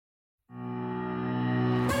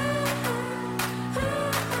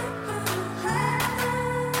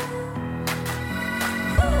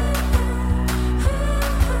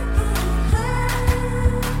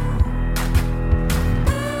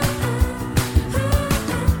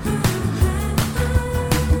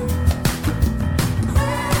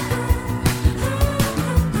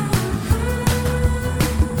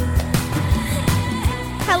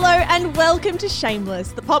Welcome to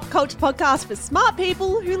Shameless, the pop culture podcast for smart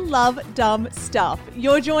people who love dumb stuff.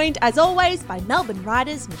 You're joined, as always, by Melbourne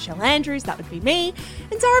writers Michelle Andrews, that would be me,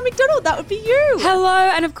 and Zara McDonald, that would be you. Hello,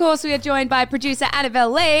 and of course we are joined by producer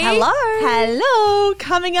Annabelle Lee. Hello. Hello.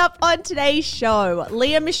 Coming up on today's show,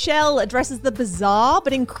 Leah Michelle addresses the bizarre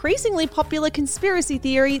but increasingly popular conspiracy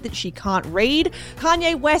theory that she can't read.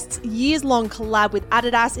 Kanye West's years-long collab with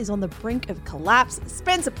Adidas is on the brink of collapse.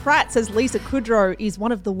 Spencer Pratt says Lisa Kudrow is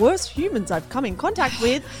one of the worst humans I've come in contact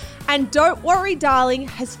with. And Don't Worry Darling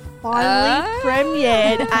has finally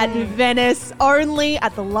premiered at Venice, only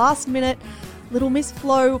at the last minute. Little Miss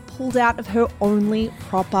Flo pulled out of her only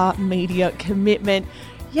proper media commitment.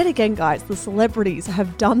 Yet again, guys, the celebrities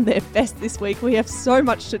have done their best this week. We have so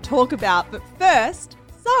much to talk about. But first,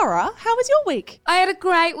 Zara, how was your week? I had a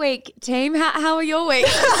great week, team. How are your weeks?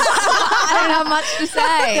 I don't have much to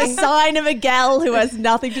say. The sign of a gal who has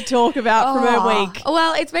nothing to talk about from her week.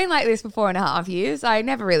 Well, it's been like this for 4.5 years. I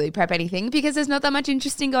never really prep anything because there's not that much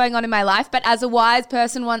interesting going on in my life. But as a wise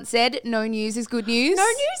person once said, no news is good news. No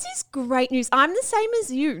news is great news. I'm the same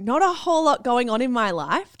as you. Not a whole lot going on in my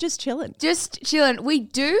life. Just chilling. Just chilling. We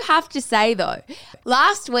do have to say, though,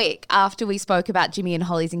 last week after we spoke about Jimmy and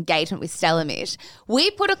Holly's engagement with Stella Mish,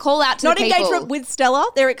 we put a call out to Not the people. engagement with Stella.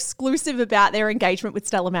 They're exclusive about their engagement with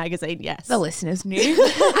Stella magazine, yes. The listeners knew.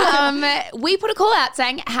 We put a call out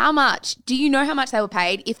saying, how much? Do you know how much they were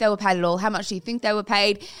paid? If they were paid at all, how much do you think they were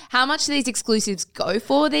paid? How much do these exclusives go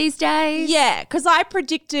for these days? Yeah, because I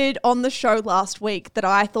predicted on the show last week that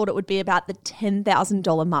I thought it would be about the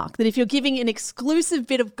 $10,000 mark. That if you're giving an exclusive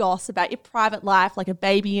bit of goss about your private life, like a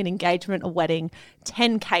baby, an engagement, a wedding,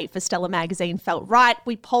 $10K for Stella magazine felt right.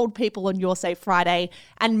 We polled people on Your Say Friday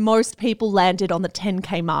and most people landed on the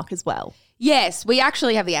 $10K mark as well. Yes, we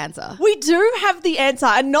actually have the answer. We do have the answer,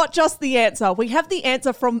 and not just the answer. We have the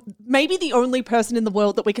answer from maybe the only person in the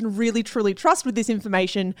world that we can really, truly trust with this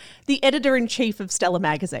information, the editor-in-chief of Stella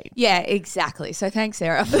magazine. Yeah, exactly. So thanks,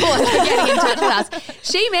 Sarah, for getting in touch with us.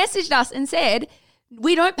 She messaged us and said,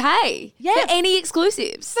 we don't pay for any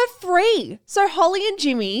exclusives. For free. So Holly and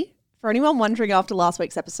Jimmy, for anyone wondering after last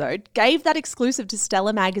week's episode, gave that exclusive to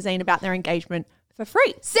Stella magazine about their engagement for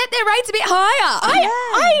free. Set their rates a bit higher.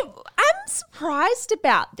 I am surprised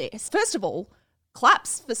about this. First of all,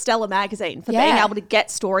 claps for Stella magazine for being able to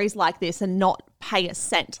get stories like this and not pay a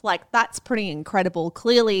cent. Like, that's pretty incredible.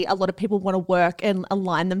 Clearly, a lot of people want to work and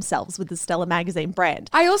align themselves with the Stella magazine brand.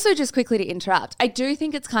 I also, just quickly to interrupt, I do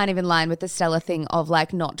think it's kind of in line with the Stella thing of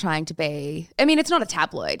like not trying to be, I mean, it's not a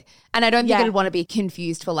tabloid and I don't think it'd want to be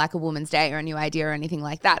confused for like a Woman's Day or a New Idea or anything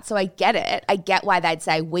like that. So I get it. I get why they'd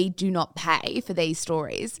say we do not pay for these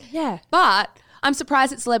stories. Yeah. But I'm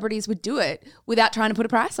surprised that celebrities would do it without trying to put a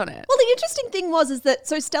price on it. Well, the interesting thing is that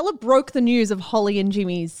so Stella broke the news of Holly and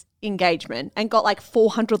Jimmy's engagement and got like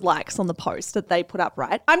 400 likes on the post that they put up,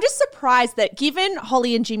 right? I'm just surprised that given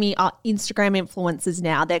Holly and Jimmy are Instagram influencers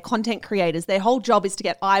now, they're content creators, their whole job is to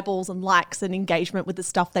get eyeballs and likes and engagement with the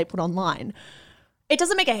stuff they put online. It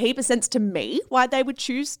doesn't make a heap of sense to me why they would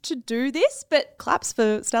choose to do this, but claps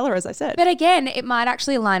for Stella, as I said. But again, it might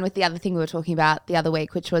actually align with the other thing we were talking about the other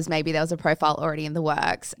week, which was maybe there was a profile already in the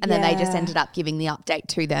works and then they just ended up giving the update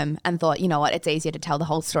to them and thought, you know what, it's easier to tell the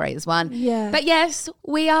whole story as one. Yeah. But yes,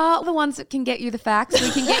 we are the ones that can get you the facts.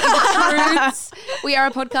 We can get you the truths. We are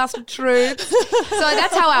a podcast of truths. So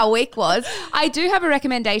that's how our week was. I do have a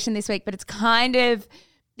recommendation this week, but it's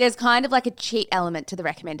there's kind of like a cheat element to the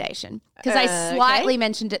recommendation because I slightly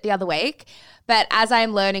mentioned it the other week. But as I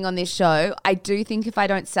am learning on this show, I do think if I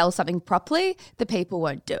don't sell something properly, the people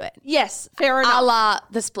won't do it. Yes, fair enough. A la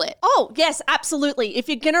The Split. Oh, yes, absolutely. If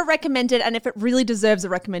you're going to recommend it and if it really deserves a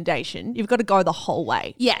recommendation, you've got to go the whole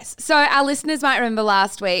way. Yes. So our listeners might remember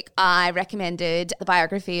last week I recommended the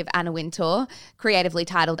biography of Anna Wintour, creatively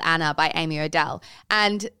titled Anna by Amy Odell.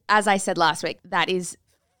 And as I said last week, that is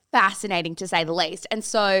fascinating to say the least. And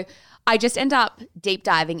so I just end up deep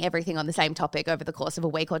diving everything on the same topic over the course of a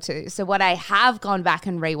week or two. So what I have gone back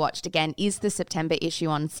and rewatched again is the September issue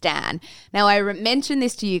on Stan. Now I mentioned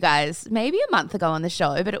this to you guys maybe a month ago on the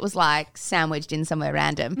show, but it was like sandwiched in somewhere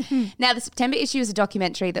random. Now the September issue is a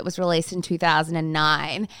documentary that was released in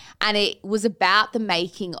 2009 and it was about the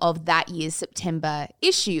making of that year's September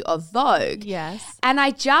issue of Vogue. Yes. And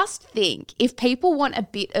I just think if people want a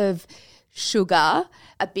bit of sugar,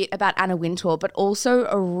 a bit about Anna Wintour, but also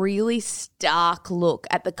a really stark look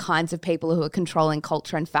at the kinds of people who are controlling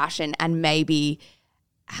culture and fashion and maybe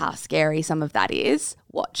how scary some of that is,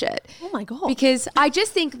 watch it. Oh my God. Because I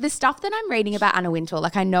just think the stuff that I'm reading about Anna Wintour,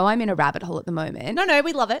 like I know I'm in a rabbit hole at the moment. No,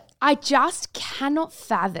 we love it. I just cannot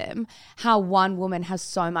fathom how one woman has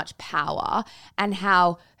so much power and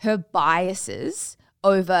how her biases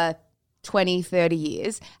over 20, 30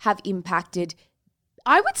 years have impacted,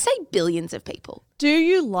 I would say, billions of people. Do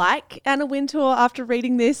you like Anna Wintour after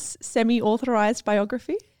reading this semi-authorised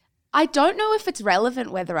biography? I don't know if it's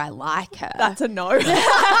relevant whether I like her. That's a no.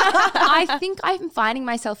 I think I'm finding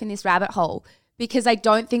myself in this rabbit hole because I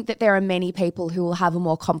don't think that there are many people who will have a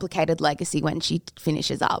more complicated legacy when she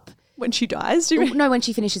finishes up. When she dies, do you mean? No, when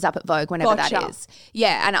she finishes up at Vogue, whenever Gotcha. that is.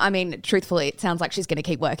 Yeah, and I mean, truthfully, it sounds like she's going to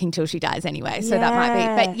keep working till she dies anyway, so that might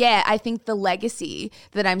be. But yeah, I think the legacy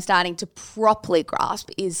that I'm starting to properly grasp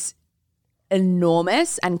is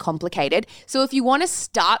enormous and complicated. So if you want to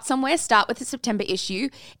start somewhere, start with the September issue.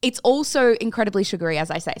 It's also incredibly sugary, as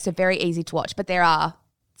I say, so very easy to watch, but there are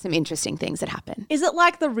some interesting things that happen. Is it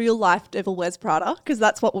like the real life Devil Wears Prada? Because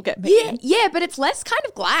that's what will get me. Yeah, but it's less kind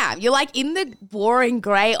of glam. You're like in the boring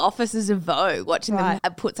grey offices of Vogue watching them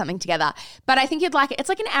put something together. But I think you'd like it. It's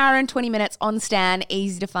like an hour and 20 minutes on Stan,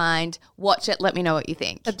 easy to find. Watch it. Let me know what you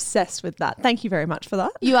think. Obsessed with that. Thank you very much for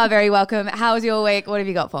that. You are very welcome. How was your week? What have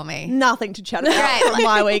you got for me? Nothing to chat about from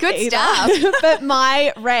my week Good either. stuff. But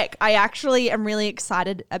my rec, I actually am really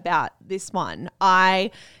excited about this one. I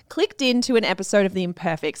clicked into an episode of The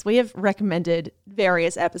Imperfects. We have recommended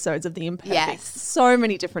various episodes of The Imperfects so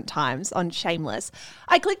many different times on Shameless.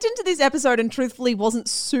 I clicked into this episode and truthfully wasn't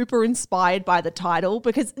super inspired by the title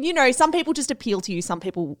because, you know, some people just appeal to you, some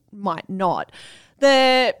people might not.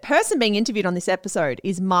 The person being interviewed on this episode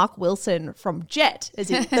is Mark Wilson from Jet,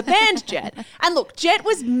 as in the band Jet. And look, Jet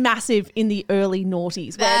was massive in the early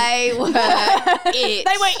noughties. They were it.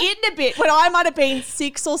 They were in a bit when I might have been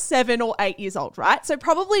 6 or 7 or 8 years old, right? So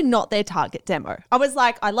probably not their target demo. I was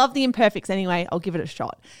like, I love The Imperfects anyway. I'll give it a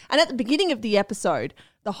shot. And at the beginning of the episode,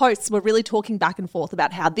 the hosts were really talking back and forth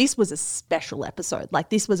about how this was a special episode.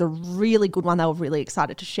 Like this was a really good one they were really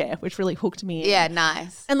excited to share, which really hooked me in. Yeah,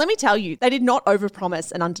 nice. And let me tell you, they did not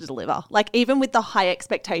overpromise and underdeliver. Like even with the high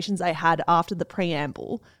expectations they had after the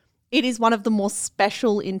preamble, it is one of the more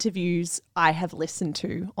special interviews I have listened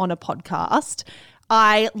to on a podcast.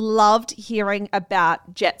 I loved hearing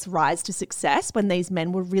about Jet's rise to success when these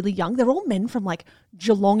men were really young. They're all men from like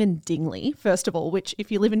Geelong and Dingley, first of all, which if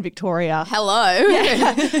you live in Victoria. Hello.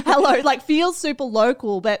 Yeah, hello. Like feels super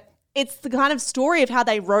local, but it's the kind of story of how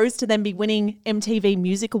they rose to then be winning MTV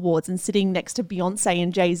Music Awards and sitting next to Beyonce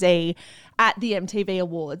and Jay-Z at the MTV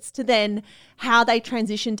Awards, to then how they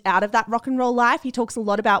transitioned out of that rock and roll life. He talks a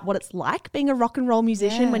lot about what it's like being a rock and roll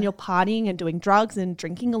musician when you're partying and doing drugs and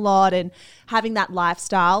drinking a lot and having that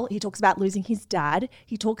lifestyle. He talks about losing his dad.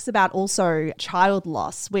 He talks about also child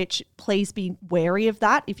loss, which please be wary of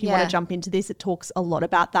that. If you want to jump into this, it talks a lot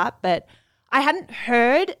about that. But I hadn't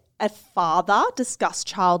heard a father discuss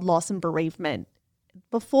child loss and bereavement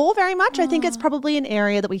before very much. I think it's probably an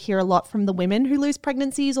area that we hear a lot from the women who lose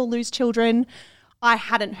pregnancies or lose children. I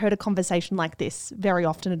hadn't heard a conversation like this very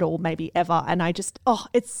often at all, maybe ever. And I just,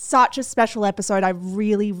 it's such a special episode. I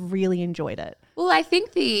really, really enjoyed it. Well, I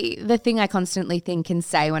think the thing I constantly think and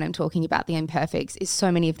say when I'm talking about The Imperfects is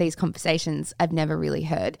so many of these conversations I've never really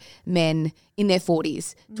heard men in their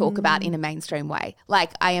 40s talk about in a mainstream way.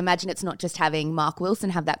 Like I imagine it's not just having Mark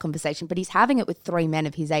Wilson have that conversation, but he's having it with 3 men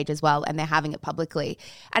of his age as well, and they're having it publicly.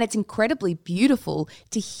 And it's incredibly beautiful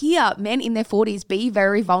to hear men in their 40s be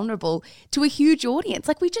very vulnerable to a huge audience.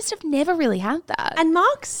 Like we just have never really had that. And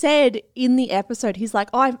Mark said in the episode, he's like,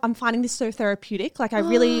 I'm finding this so therapeutic. Like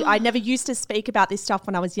I never used to speak about this stuff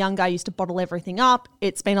when I was younger. I used to bottle everything up.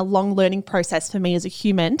 It's been a long learning process for me as a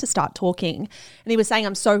human to start talking. And he was saying,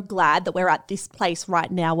 I'm so glad that we're at this place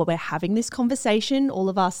right now where we're having this conversation, all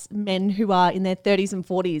of us men who are in their 30s and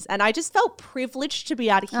 40s. And I just felt privileged to be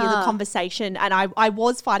able to hear the conversation. And I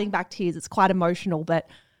was fighting back tears. It's quite emotional, but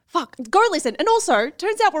fuck, go listen. And also,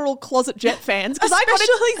 turns out we're all closet Jet fans because I got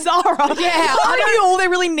Especially Zara. Yeah, I knew all their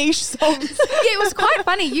really niche songs. Yeah, it was quite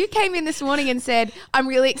funny. You came in this morning and said, I'm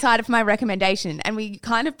really excited for my recommendation. And we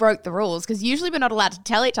kind of broke the rules because usually we're not allowed to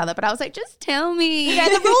tell each other. But I was like, just tell me. Yeah,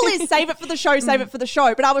 the rule is save it for the show, save it for the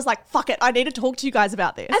show. But I was like, fuck it, I need to talk to you guys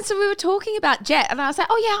about this. And so we were talking about Jet and I was like,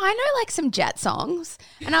 oh yeah, I know like some Jet songs.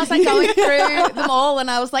 And I was like going through them all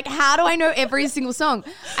and I was like, how do I know every single song?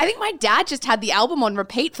 I think my dad just had the album on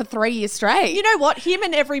repeat for 3 years straight. You know what? Him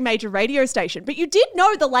and every major radio station. But you did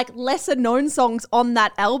know the like lesser known songs on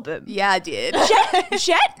that album. Yeah, I did.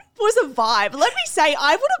 Jet was a vibe. Let me say,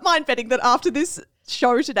 I wouldn't mind betting that after this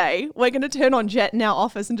show today, we're going to turn on Jet in our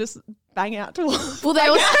office and just bang out to Well,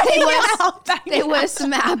 there were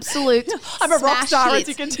some absolute I'm a rock star, hits. as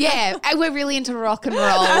you can tell. Yeah, and we're really into rock and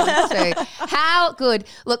roll too. How good.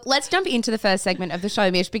 Look, let's jump into the first segment of the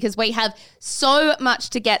show, Mish, because we have so much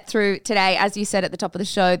to get through today. As you said at the top of the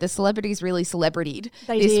show, the celebrities really celebritied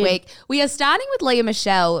this week. We are starting with Leah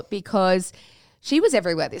Michelle because She was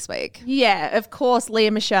everywhere this week. Yeah, of course, Leah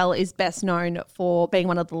Michele is best known for being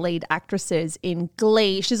one of the lead actresses in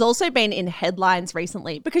Glee. She's also been in headlines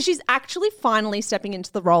recently because she's actually finally stepping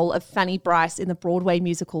into the role of Fanny Bryce in the Broadway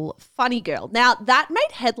musical Funny Girl. Now, that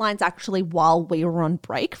made headlines actually while we were on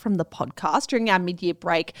break from the podcast during our mid-year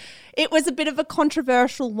break. It was a bit of a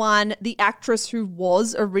controversial one. The actress who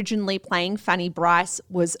was originally playing Fanny Bryce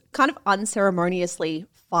was kind of unceremoniously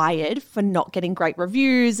fired for not getting great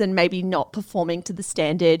reviews and maybe not performing to the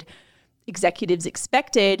standard executives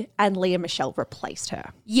expected, and Leah Michele replaced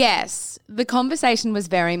her. Yes, the conversation was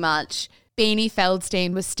very much Beanie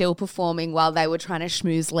Feldstein was still performing while they were trying to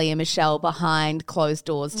schmooze Leah Michele behind closed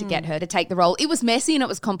doors to get her to take the role. It was messy and it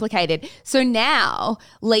was complicated. So now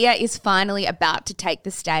Leah is finally about to take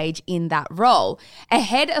the stage in that role.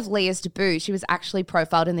 Ahead of Leah's debut, she was actually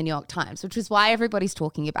profiled in the New York Times, which is why everybody's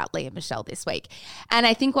talking about Leah Michele this week. And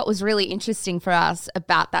I think what was really interesting for us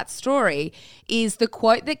about that story is the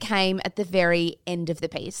quote that came at the very end of the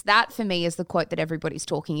piece. That, for me, is the quote that everybody's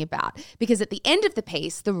talking about. Because at the end of the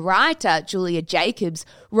piece, the writer, Julia Jacobs,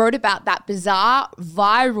 wrote about that bizarre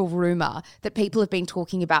viral rumor that people have been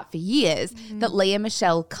talking about for years that Leah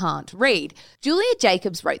Michele can't read. Julia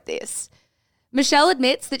Jacobs wrote this. Michele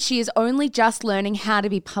admits that she is only just learning how to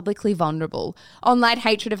be publicly vulnerable. Online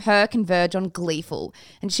hatred of her can verge on gleeful,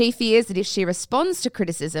 and she fears that if she responds to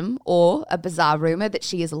criticism or a bizarre rumor that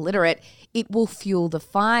she is illiterate, it will fuel the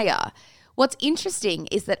fire. What's interesting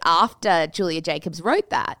is that after Julia Jacobs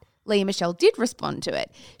wrote that, Leah Michele did respond to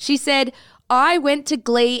it. She said, I went to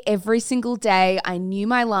Glee every single day. I knew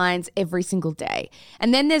my lines every single day.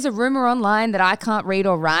 And then there's a rumor online that I can't read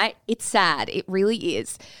or write. It's sad. It really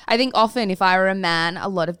is. I think often if I were a man, a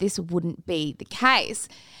lot of this wouldn't be the case.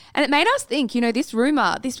 And it made us think, this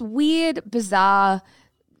rumor, this weird, bizarre,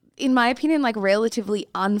 in my opinion, like relatively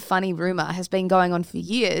unfunny rumor has been going on for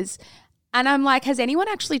years. And I'm like, has anyone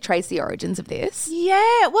actually traced the origins of this?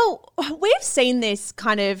 Yeah, well, we've seen this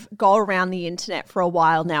kind of go around the internet for a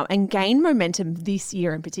while now and gain momentum this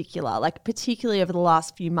year in particular, like particularly over the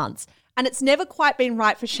last few months. And it's never quite been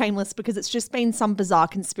right for Shameless because it's just been some bizarre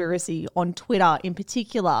conspiracy on Twitter in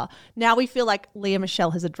particular. Now we feel like Leah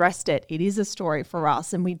Michele has addressed it. It is a story for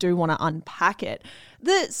us and we do want to unpack it.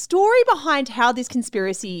 The story behind how this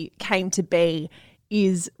conspiracy came to be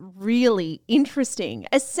is really interesting.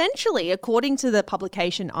 Essentially, according to the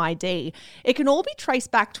publication ID, it can all be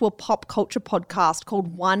traced back to a pop culture podcast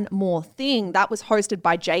called One More Thing that was hosted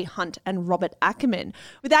by Jay Hunt and Robert Ackerman.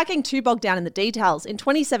 Without getting too bogged down in the details, in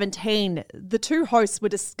 2017, the two hosts were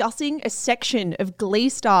discussing a section of Glee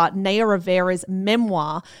star Naya Rivera's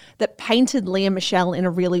memoir that painted Leah Michele in a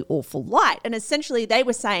really awful light. And essentially, they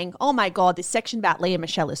were saying, oh my God, this section about Leah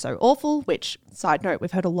Michele is so awful, which, side note,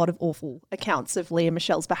 we've heard a lot of awful accounts of Leah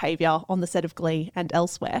Michele's behaviour on the set of Glee and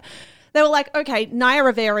elsewhere. They were like, okay, Naya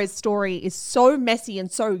Rivera's story is so messy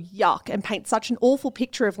and so yuck and paints such an awful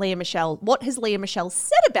picture of Leah Michele. What has Leah Michele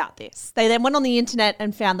said about this? They then went on the internet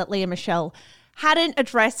and found that Leah Michele hadn't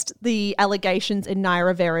addressed the allegations in Naya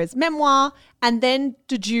Rivera's memoir, and then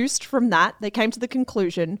deduced from that, they came to the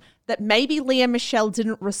conclusion that maybe Leah Michele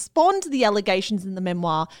didn't respond to the allegations in the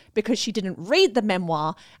memoir because she didn't read the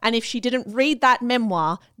memoir. And if she didn't read that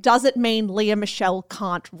memoir, does it mean Leah Michele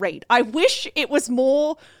can't read? I wish it was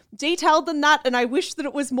more detailed than that, and I wish that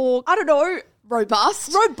it was more, I don't know, robust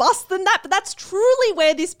than that, but that's truly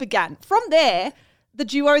where this began. From there, the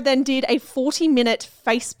duo then did a 40-minute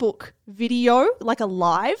Facebook video, like a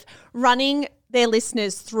live, running their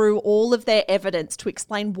listeners through all of their evidence to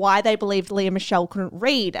explain why they believed Leah Michele couldn't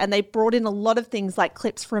read. And they brought in a lot of things like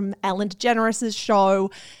clips from Ellen DeGeneres' show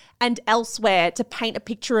and elsewhere to paint a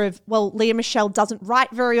picture of, well, Leah Michele doesn't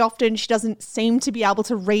write very often. She doesn't seem to be able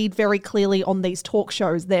to read very clearly on these talk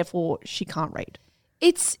shows. Therefore, she can't read.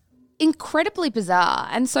 It's incredibly bizarre.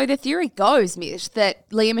 And so the theory goes, Mish, that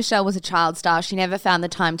Leah Michele was a child star. She never found the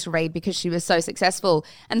time to read because she was so successful.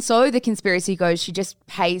 And so the conspiracy goes, she just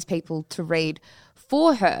pays people to read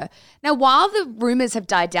for her. Now, while the rumours have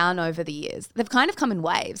died down over the years, they've kind of come in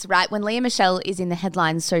waves, right? When Leah Michele is in the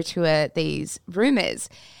headlines, so too are these rumours.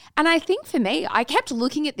 And I think for me, I kept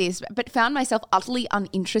looking at this but found myself utterly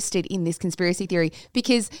uninterested in this conspiracy theory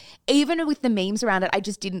because even with the memes around it, I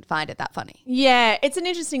just didn't find it that funny. Yeah, it's an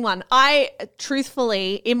interesting one. I,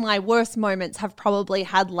 truthfully, in my worst moments, have probably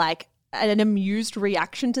had like an amused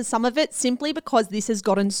reaction to some of it simply because this has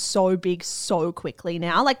gotten so big so quickly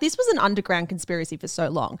now. Like, this was an underground conspiracy for so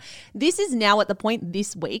long. This is now at the point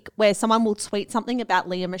this week where someone will tweet something about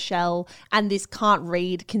Lea Michele and this can't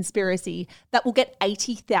read conspiracy that will get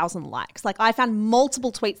 80,000 likes. Like, I found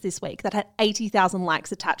multiple tweets this week that had 80,000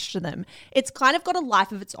 likes attached to them. It's kind of got a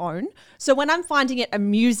life of its own. So when I'm finding it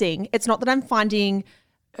amusing, it's not that I'm finding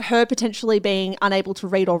her potentially being unable to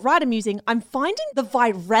read or write amusing. I'm finding the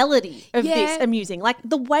virality of this amusing. Like,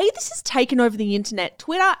 the way this has taken over the internet,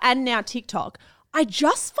 Twitter and now TikTok, I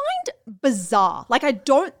just find bizarre. Like, I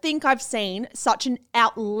don't think I've seen such an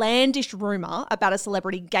outlandish rumor about a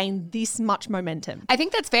celebrity gain this much momentum. I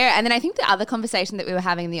think that's fair. And then I think the other conversation that we were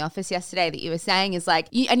having in the office yesterday that you were saying is like,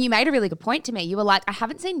 and you made a really good point to me. You were like, I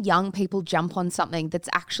haven't seen young people jump on something that's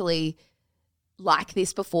actually like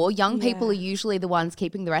this before. Young people are usually the ones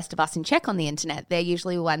keeping the rest of us in check on the internet. They're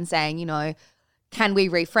usually the ones saying, you know, can we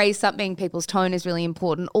rephrase something? People's tone is really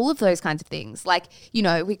important. All of those kinds of things. Like, you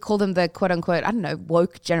know, we call them the quote unquote, I don't know,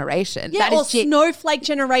 woke generation. Yeah, or snowflake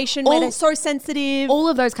generation where they're so sensitive. All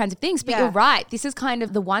of those kinds of things. But you're right. This is kind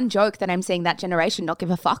of the one joke that I'm seeing that generation not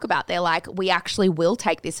give a fuck about. They're like, we actually will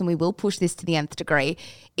take this and we will push this to the nth degree,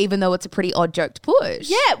 even though it's a pretty odd joke to push.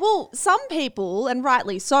 Yeah, well, some people, and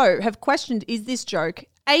rightly so, have questioned, is this joke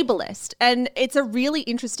ableist? And it's a really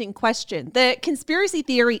interesting question. The conspiracy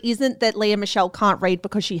theory isn't that Lea Michele can't read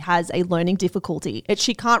because she has a learning difficulty. It's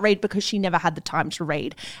she can't read because she never had the time to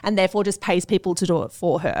read and therefore just pays people to do it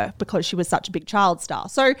for her because she was such a big child star.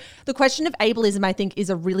 So the question of ableism, I think,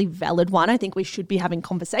 is a really valid one. I think we should be having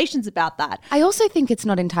conversations about that. I also think it's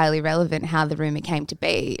not entirely relevant how the rumour came to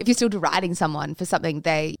be. If you're still deriding someone for something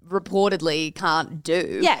they reportedly can't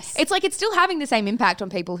do, yes, it's like it's still having the same impact on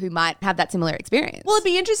people who might have that similar experience. Well, it'd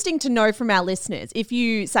be interesting to know from our listeners, if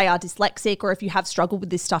you say are dyslexic or if you have struggled with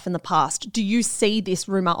this stuff in the past, do you see this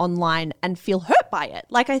rumor online and feel hurt by it?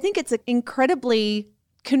 Like, I think it's an incredibly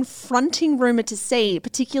confronting rumor to see,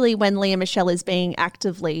 particularly when Lea Michele is being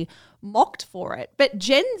actively mocked for it. But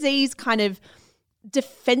Gen Z's kind of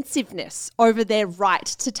defensiveness over their right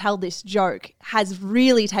to tell this joke has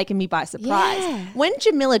really taken me by surprise. Yeah. When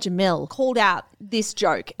Jamila called out this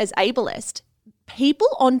joke as ableist, people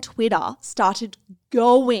on Twitter started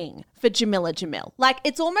going for Jamila. Like,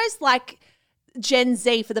 it's almost like Gen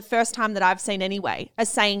Z, for the first time that I've seen anyway, are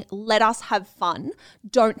saying, let us have fun.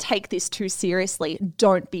 Don't take this too seriously.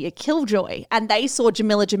 Don't be a killjoy. And they saw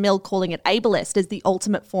Jamila calling it ableist as the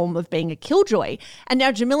ultimate form of being a killjoy. And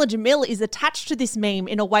now Jamila is attached to this meme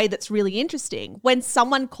in a way that's really interesting. When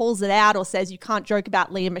someone calls it out or says you can't joke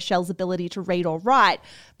about Lea Michele's ability to read or write,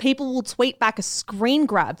 people will tweet back a screen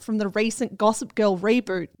grab from the recent Gossip Girl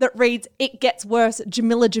reboot that reads, "It gets worse,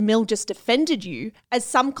 Jamila just defended you," as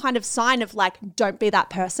some kind of sign of like, don't be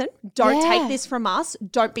that person. Don't take this from us.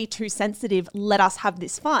 Don't be too sensitive. Let us have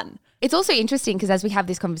this fun. It's also interesting because as we have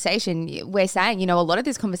this conversation, we're saying, you know, a lot of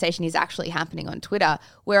this conversation is actually happening on Twitter,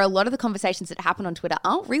 where a lot of the conversations that happen on Twitter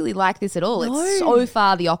aren't really like this at all. No. It's so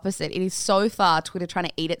far the opposite. It is so far Twitter trying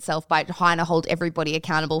to eat itself by trying to hold everybody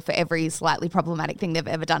accountable for every slightly problematic thing they've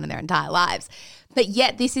ever done in their entire lives. But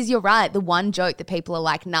yet this is, you're right, the one joke that people are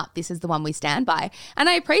like, nah, this is the one we stand by. And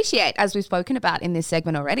I appreciate, as we've spoken about in this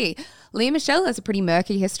segment already, Lea Michele has a pretty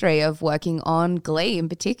murky history of working on Glee in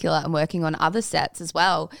particular and working on other sets as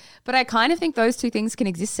well. But I kind of think those two things can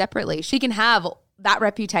exist separately. She can have that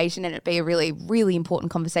reputation and it be a really, really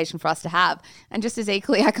important conversation for us to have. And just as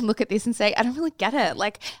equally, I can look at this and say, I don't really get it.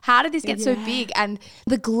 Like, how did this get so big? And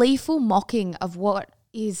the gleeful mocking of what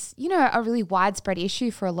is, you know, a really widespread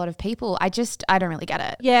issue for a lot of people. I don't really get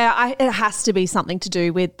it. Yeah, it has to be something to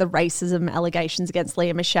do with the racism allegations against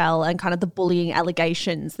Lea Michele and kind of the bullying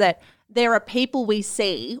allegations that there are people we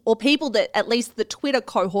see, or people that at least the Twitter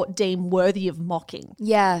cohort deem worthy of mocking.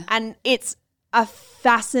 Yeah. And it's a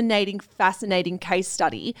fascinating case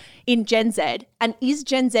study in Gen Z. And is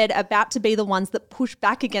Gen Z about to be the ones that push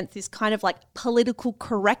back against this kind of like political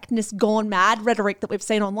correctness gone mad rhetoric that we've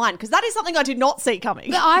seen online? Because that is something I did not see coming.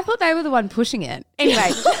 But I thought they were the one pushing it.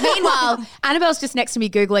 Anyway, meanwhile, Annabelle's just next to me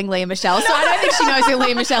Googling Lea Michele, so I don't think she knows who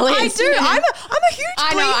Lea Michele is. I do. I'm a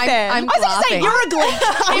huge Glee fan. I'm I was going to say, you're a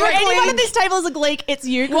Gleek. Anyone at this table is a Gleek, it's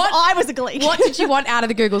you, because I was a Gleek. What did you want out of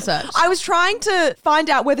the Google search? I was trying to find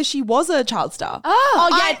out whether she was a child star. Oh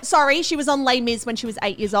yeah, sorry. She was on Les Mis when she was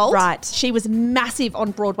 8 years old. Right. She was massive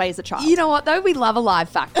on Broadway as a child. You know what, though? We love a live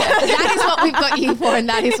factor. That is what we've got you for, and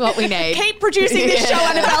that is what we need. Keep producing this show,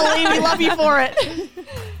 Annabelle Lee. We love you for it.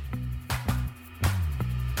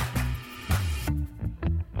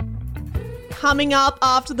 Coming up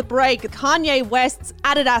after the break, Kanye West's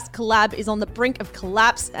Adidas collab is on the brink of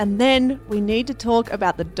collapse, and then we need to talk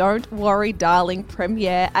about the Don't Worry Darling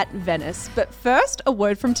premiere at Venice. But first, a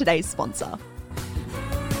word from today's sponsor.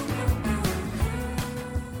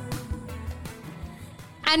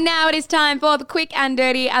 And now it is time for the quick and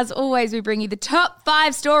dirty. As always, we bring you the top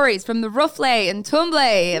 5 stories from the ruffle and tumble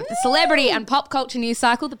of the celebrity and pop culture news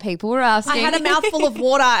cycle the people were asking. I had a mouthful of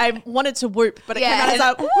water. I wanted to whoop, but it came out as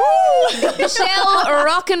like, woo! Michelle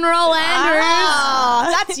Rock and Roll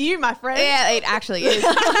Andrews. That's you, my friend. Yeah, it actually is.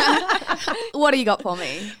 What do you got for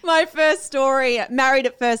me? My first story, Married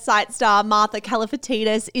at First Sight star Martha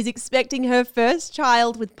Kalifatidis is expecting her first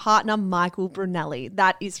child with partner Michael Brunelli.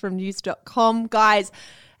 That is from news.com. Guys,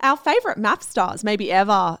 our favourite math stars maybe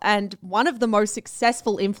ever, and one of the most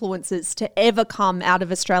successful influencers to ever come out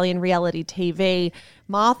of Australian reality TV.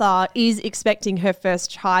 Martha is expecting her first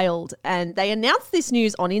child, and they announced this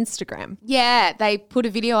news on Instagram. Yeah, they put a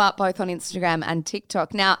video up both on Instagram and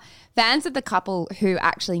TikTok. Now, fans of the couple who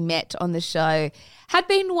actually met on the show had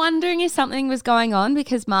been wondering if something was going on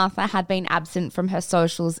because Martha had been absent from her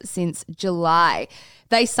socials since July.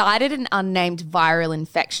 They cited an unnamed viral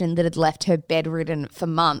infection that had left her bedridden for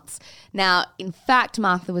months. Now, in fact,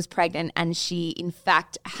 Martha was pregnant and she, in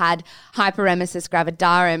fact, had hyperemesis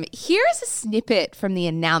gravidarum. Here is a snippet from the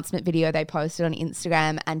announcement video they posted on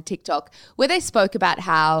Instagram and TikTok where they spoke about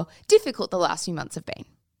how difficult the last few months have been.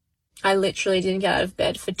 I literally didn't get out of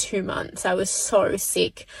bed for 2 months. I was so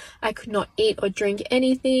sick. I could not eat or drink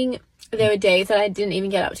anything. There were days that I didn't even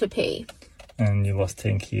get up to pee. And you lost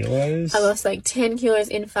 10 kilos? I lost like 10 kilos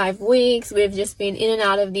in 5 weeks. We've just been in and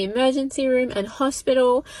out of the emergency room and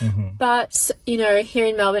hospital. But, you know, here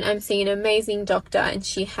in Melbourne, I'm seeing an amazing doctor and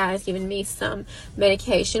she has given me some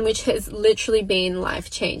medication, which has literally been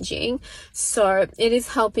life-changing. So it is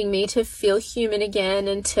helping me to feel human again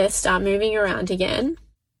and to start moving around again.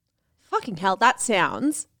 Fucking hell, that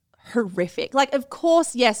sounds horrific. Like, of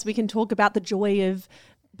course, yes, we can talk about the joy of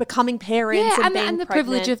becoming parents and being and the pregnant.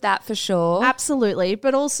 privilege of that for sure. Absolutely.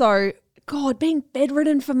 But also, God, being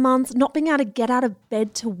bedridden for months, not being able to get out of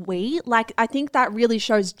bed to wee, like I think that really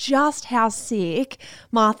shows just how sick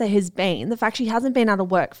Martha has been. The fact she hasn't been out of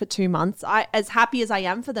work for 2 months, as happy as I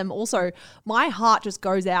am for them, also my heart just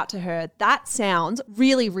goes out to her. That sounds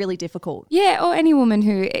really, really difficult. Yeah, or any woman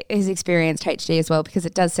who has experienced HD as well, because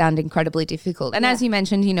it does sound incredibly difficult. And as you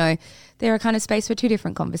mentioned, you know, they're a kind of space for 2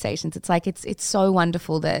 different conversations. It's like it's so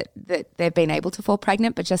wonderful that they've been able to fall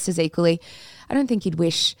pregnant, but just as equally, I don't think you'd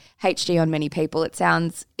wish HD on many people. It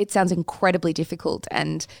sounds incredibly difficult,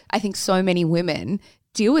 and I think so many women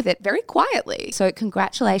deal with it very quietly. So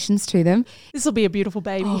congratulations to them. This will be a beautiful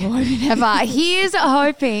baby. Oh, never. Here's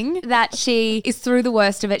hoping that she is through the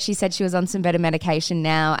worst of it. She said she was on some better medication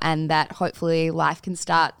now and that hopefully life can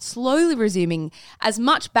start slowly resuming as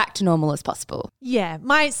much back to normal as possible. Yeah,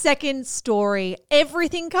 my second story,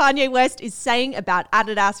 everything Kanye West is saying about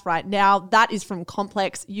Adidas right now, that is from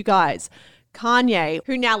Complex. You guys, Kanye,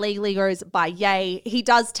 who now legally goes by Ye, he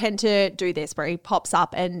does tend to do this where he pops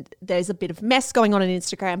up and there's a bit of mess going on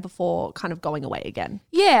Instagram before kind of going away again.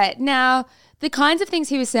 Yeah, now the kinds of things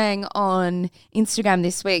he was saying on Instagram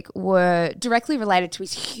this week were directly related to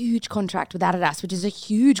his huge contract with Adidas, which is a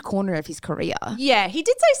huge corner of his career. Yeah, he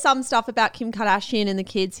did say some stuff about Kim Kardashian and the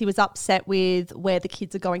kids. He was upset with where the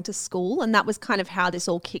kids are going to school, and that was kind of how this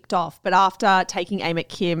all kicked off. But after taking aim at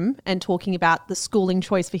Kim and talking about the schooling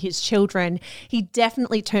choice for his children, he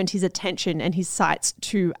definitely turned his attention and his sights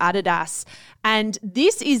to Adidas. And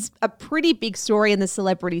this is a pretty big story in the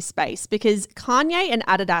celebrity space because Kanye and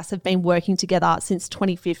Adidas have been working together since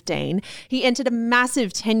 2015. He entered a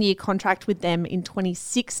massive 10-year contract with them in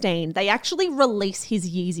 2016. They actually release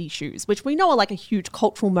his Yeezy shoes, which we know are like a huge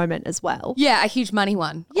cultural moment as well. Yeah, a huge money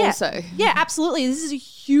one also. Yeah, absolutely. This is a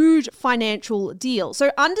huge financial deal.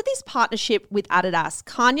 So under this partnership with Adidas,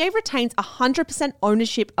 Kanye retains 100%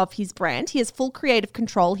 ownership of his brand. He has full creative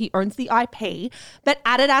control. He owns the IP, but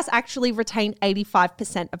Adidas actually retain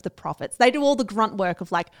 85% of the profits. They do all the grunt work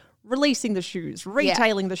of like releasing the shoes,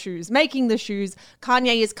 retailing the shoes, making the shoes.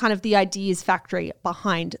 Kanye is kind of the ideas factory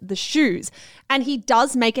behind the shoes. And he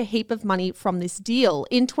does make a heap of money from this deal.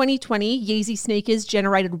 In 2020, Yeezy sneakers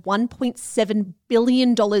generated $1.7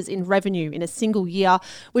 billion in revenue in a single year,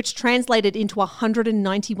 which translated into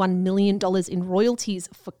 $191 million in royalties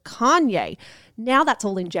for Kanye. Now that's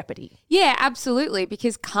all in jeopardy. Yeah, absolutely,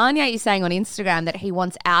 because Kanye is saying on Instagram that he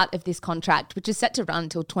wants out of this contract, which is set to run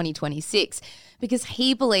until 2026, because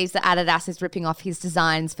he believes that Adidas is ripping off his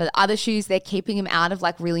designs for other shoes. They're keeping him out of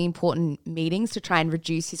like really important meetings to try and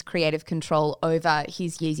reduce his creative control over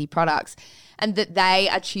his Yeezy products, and that they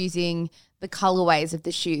are choosing the colorways of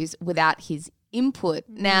the shoes without his input.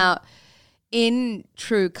 Now, in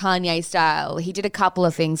true Kanye style, he did a couple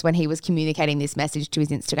of things when he was communicating this message to his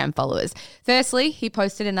Instagram followers. Firstly, he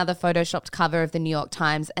posted another photoshopped cover of the New York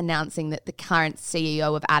Times announcing that the current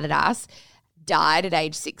CEO of Adidas died at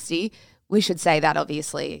age 60. We should say that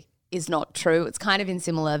obviously is not true. It's kind of in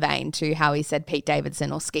similar vein to how he said Pete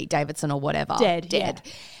Davidson or Skeet Davidson or whatever. Dead. Yeah.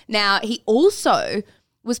 Now, he also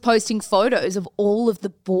was posting photos of all of the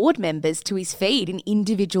board members to his feed in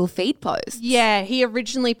individual feed posts. Yeah, he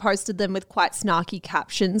originally posted them with quite snarky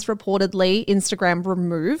captions. Reportedly, Instagram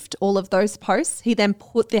removed all of those posts. He then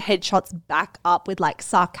put the headshots back up with like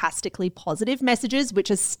sarcastically positive messages,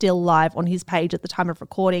 which are still live on his page at the time of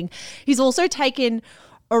recording. He's also taken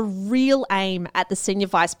a real aim at the senior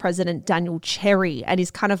vice president, Daniel Cherry, and is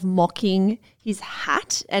kind of mocking his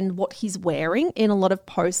hat and what he's wearing in a lot of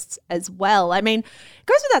posts as well. I mean, it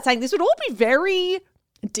goes without saying, this would all be very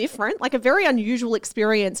different, like a very unusual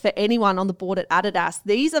experience for anyone on the board at Adidas.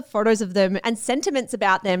 These are photos of them and sentiments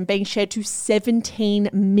about them being shared to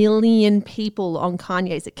 17 million people on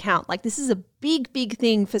Kanye's account. Like, this is a big, big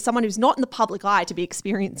thing for someone who's not in the public eye to be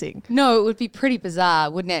experiencing. No, it would be pretty bizarre,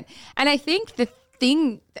 wouldn't it? And I think the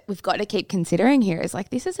thing that we've got to keep considering here is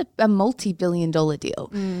like, this is a multi-billion-dollar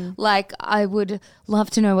deal. Like, I would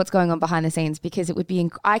love to know what's going on behind the scenes, because it would be,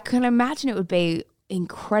 I can imagine it would be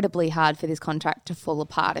incredibly hard for this contract to fall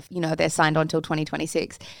apart if, you know, they're signed on till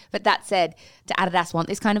 2026. But that said, do Adidas want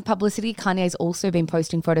this kind of publicity? Kanye's also been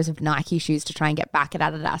posting photos of Nike shoes to try and get back at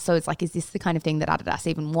Adidas. So it's like, is this the kind of thing that Adidas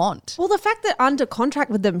even want? Well, the fact that under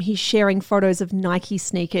contract with them, he's sharing photos of Nike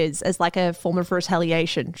sneakers as like a form of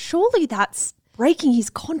retaliation, surely that's breaking his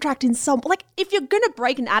contract in some, like, if you're going to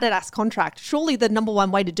break an Adidas contract, surely the number one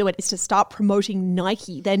way to do it is to start promoting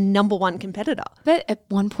Nike, their number one competitor. But at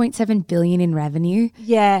 1.7 billion in revenue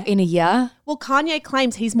in a year. Well, Kanye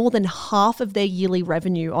claims he's more than half of their yearly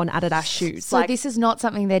revenue on Adidas shoes. So this is not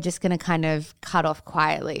something they're just going to kind of cut off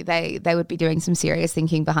quietly. They would be doing some serious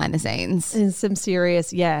thinking behind the scenes. And some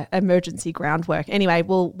serious, emergency groundwork. Anyway,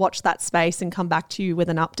 we'll watch that space and come back to you with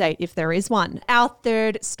an update if there is one. Our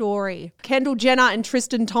third story. Kendall Jenner and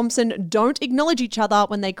Tristan Thompson don't acknowledge each other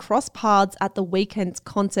when they cross paths at the Weeknd's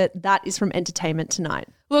concert. That is from Entertainment Tonight.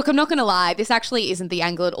 Look, I'm not going to lie. This actually isn't the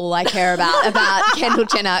angle at all I care about Kendall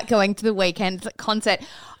Jenner going to the Weeknd's concert.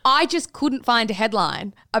 I just couldn't find a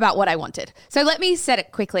headline about what I wanted. So let me set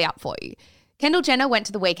it quickly up for you. Kendall Jenner went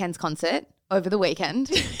to the Weeknd's concert over the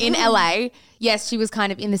weekend in LA. Yes, she was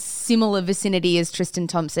kind of in the similar vicinity as Tristan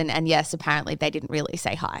Thompson. And yes, apparently they didn't really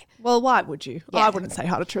say hi. Well, why would you? Yeah. I wouldn't say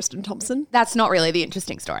hi to Tristan Thompson. That's not really the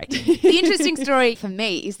interesting story. The interesting story for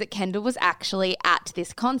me is that Kendall was actually at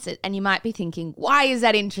this concert. And you might be thinking, why is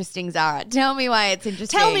that interesting, Zara? Tell me why it's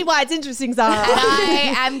interesting. Tell me why it's interesting, Zara. And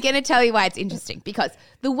I am going to tell you why it's interesting, because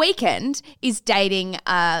The Weeknd is dating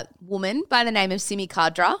a woman by the name of Simi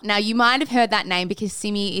Khadra. Now, you might have heard that name because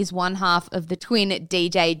Simi is one half of the twin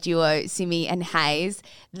DJ duo Simi and Hayes.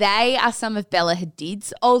 They are some of Bella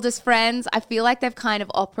Hadid's oldest friends. I feel like they've kind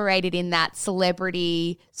of operated in that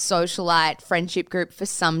celebrity socialite friendship group for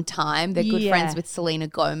some time. They're good friends with Selena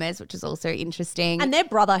Gomez, which is also interesting. And their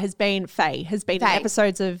brother has been in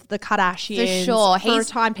episodes of The Kardashians. For sure. For a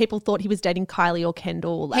time, people thought he was dating Kylie or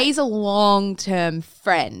Kendall. He's a long-term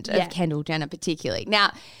friend of Kendall Jenner particularly.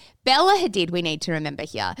 Now, Bella Hadid, we need to remember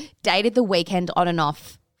here, dated The Weeknd on and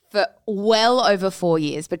off for well over 4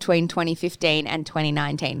 years, between 2015 and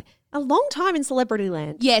 2019. A long time in celebrity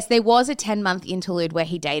land. Yes, there was a 10-month interlude where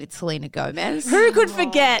he dated Selena Gomez. Who could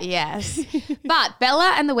forget? Yes. But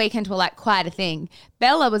Bella and The Weeknd were like quite a thing.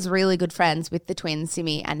 Bella was really good friends with the twins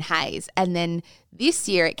Simi and Hayes. And then this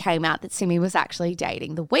year it came out that Simi was actually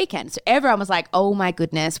dating The Weeknd. So everyone was like, oh my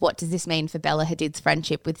goodness, what does this mean for Bella Hadid's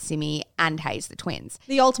friendship with Simi and Hayes, the twins?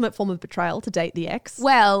 The ultimate form of betrayal, to date the ex.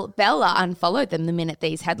 Well, Bella unfollowed them the minute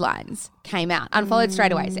these headlines came out. Unfollowed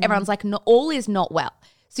straight away. So everyone's like, no, all is not well.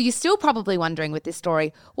 So you're still probably wondering with this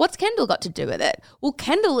story, what's Kendall got to do with it? Well,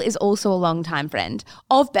 Kendall is also a longtime friend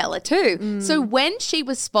of Bella too. So when she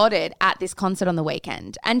was spotted at this concert on the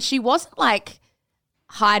weekend, and she wasn't like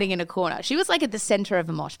hiding in a corner, she was like at the center of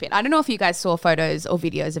a mosh pit. I don't know if you guys saw photos or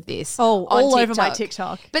videos of this. Oh, all TikTok. over my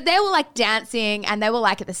TikTok. But they were like dancing and they were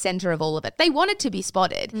like at the center of all of it. They wanted to be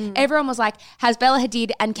spotted. Everyone was like, has Bella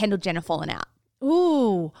Hadid and Kendall Jenner fallen out?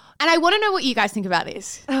 Ooh. And I want to know what you guys think about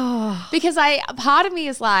this. Because part of me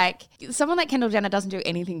is like, someone like Kendall Jenner doesn't do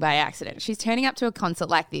anything by accident. She's turning up to a concert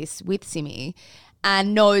like this with Simi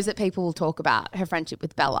and knows that people will talk about her friendship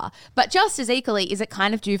with Bella. But just as equally, is it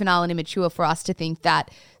kind of juvenile and immature for us to think that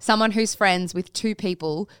someone who's friends with two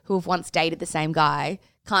people who have once dated the same guy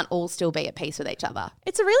can't all still be at peace with each other?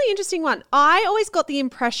 It's a really interesting one. I always got the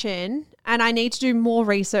impression, and I need to do more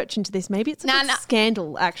research into this. Maybe it's a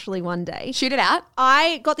scandal actually one day. Shoot it out.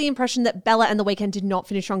 I got the impression that Bella and The Weeknd did not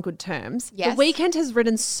finish on good terms. Yes. The Weeknd has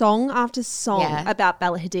written song after song about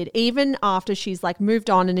Bella Hadid, even after she's like moved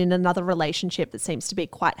on and in another relationship that seems to be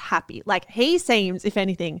quite happy. Like he seems, if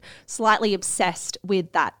anything, slightly obsessed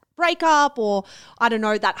with that breakup, or I don't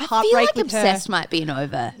know, that heartbreak. I feel like with obsessed her. might be an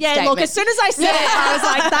over. Yeah, look, as soon as I said it, I was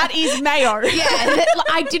like, that is mayo. Yeah,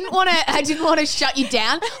 I didn't want to shut you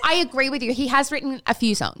down. I agree with you. He has written a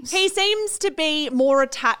few songs. He seems to be more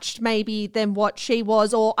attached maybe than what she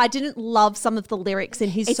was, or I didn't love some of the lyrics in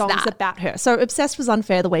his songs about her. So obsessed was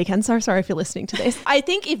unfair, The Weeknd. So sorry if you're listening to this. I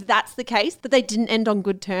think if that's the case, that they didn't end on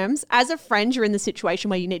good terms, as a friend, you're in the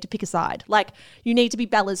situation where you need to pick a side. Like you need to be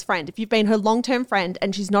Bella's friend. If you've been her long-term friend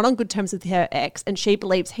and she's not on good terms with her ex and she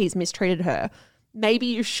believes he's mistreated her, maybe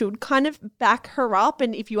you should kind of back her up.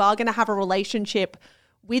 And if you are going to have a relationship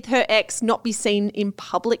with her ex, not be seen in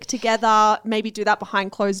public together, maybe do that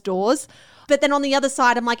behind closed doors. But then on the other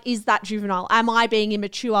side, I'm like, is that juvenile? Am I being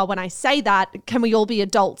immature when I say that? Can we all be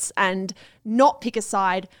adults and not pick a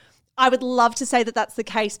side? I would love to say that that's the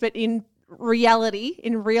case, but in reality,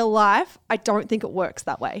 in real life, I don't think it works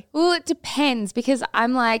that way. Well, it depends, because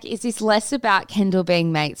I'm like, is this less about Kendall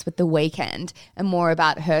being mates with The Weeknd and more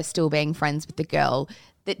about her still being friends with the girl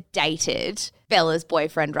that dated Bella's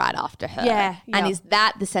boyfriend right after her? Yeah. And is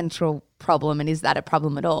that the central problem, and is that a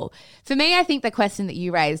problem at all? For me, I think the question that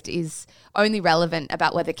you raised is only relevant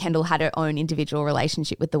about whether Kendall had her own individual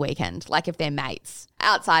relationship with The Weeknd, like if they're mates,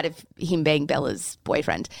 outside of him being Bella's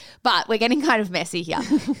boyfriend. But we're getting kind of messy here.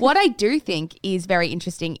 What I do think is very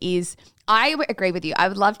interesting is, I agree with you. I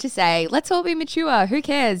would love to say, let's all be mature. Who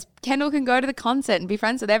cares? Kendall can go to the concert and be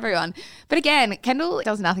friends with everyone. But again, Kendall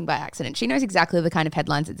does nothing by accident. She knows exactly the kind of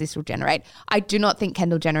headlines that this will generate. I do not think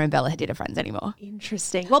Kendall Jenner and Bella Hadid are friends anymore.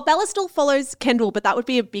 Interesting. Well, Bella still follows Kendall, but that would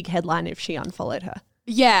be a big headline if she unfollowed her.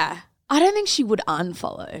 Yeah. I don't think she would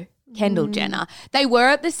unfollow Kendall Jenner. They were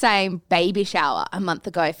at the same baby shower a month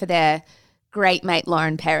ago for their great mate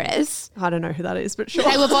Lauren Perez. I don't know who that is, but sure.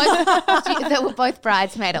 They were both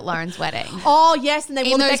bridesmaid at Lauren's wedding. Oh, yes, and they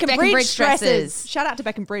wore the those Beckham Bridge dresses. Shout out to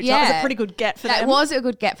Beckham Bridge. Yeah. That was a pretty good get for them. That was a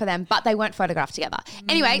good get for them, but they weren't photographed together.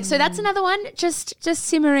 Anyway, so that's another one just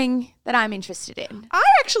simmering that I'm interested in. I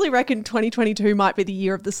actually reckon 2022 might be the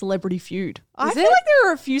year of the celebrity feud. I feel it? like there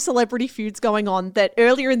are a few celebrity feuds going on that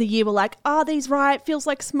earlier in the year were like, are these right? Feels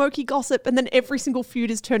like smoky gossip. And then every single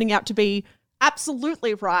feud is turning out to be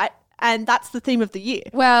absolutely right. And that's the theme of the year.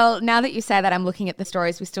 Well, now that you say that, I'm looking at the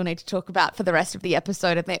stories we still need to talk about for the rest of the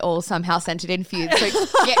episode, and they all somehow centered in feuds.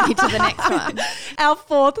 So get me to the next one. Our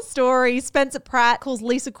fourth story, Spencer Pratt calls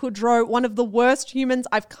Lisa Kudrow one of the worst humans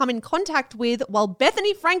I've come in contact with, while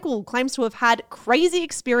Bethany Frankel claims to have had crazy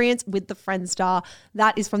experience with the Friends star.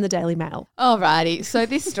 That is from the Daily Mail. Alrighty, so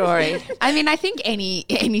this story, I mean, I think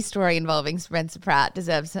any story involving Spencer Pratt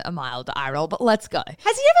deserves a mild eye roll, but let's go.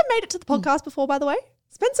 Has he ever made it to the podcast before, by the way?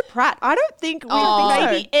 Spencer Pratt. I don't think we've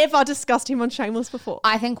maybe ever discussed him on Shameless before.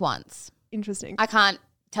 I think once. Interesting. I can't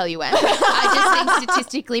tell you when. I just think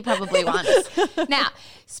statistically probably once. Now,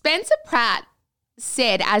 Spencer Pratt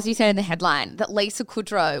said, as you said in the headline, that Lisa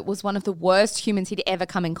Kudrow was one of the worst humans he'd ever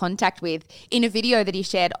come in contact with in a video that he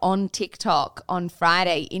shared on TikTok on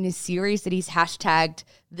Friday in a series that he's hashtagged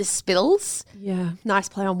The Spills. Yeah. Nice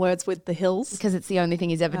play on words with The Hills. Because it's the only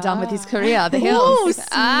thing he's ever done with his career, The Hills. Ooh,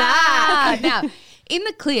 snap. Now, in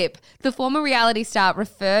the clip, the former reality star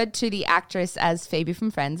referred to the actress as Phoebe from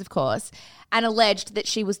Friends, of course, and alleged that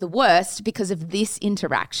she was the worst because of this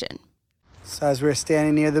interaction. So as we were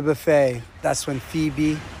standing near the buffet, that's when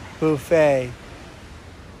Phoebe Buffet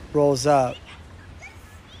rolls up.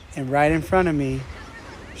 And right in front of me,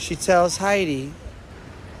 she tells Heidi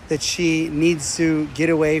that she needs to get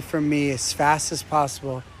away from me as fast as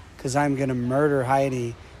possible because I'm going to murder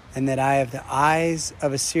Heidi and that I have the eyes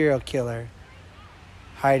of a serial killer.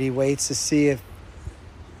 Heidi waits to see if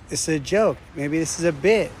this is a joke. Maybe this is a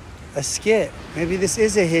bit, a skit. Maybe this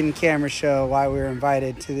is a hidden camera show why we were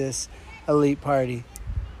invited to this elite party.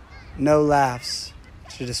 No laughs.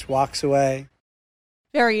 She just walks away.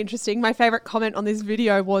 Very interesting. My favorite comment on this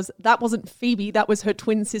video was, that wasn't Phoebe, that was her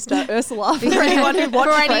twin sister Ursula. For anyone who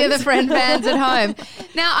watched For any of Friends. the Friend fans at home.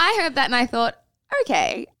 Now, I heard that and I thought,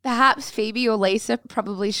 okay, perhaps Phoebe or Lisa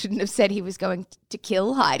probably shouldn't have said he was going to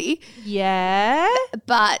kill Heidi. Yeah.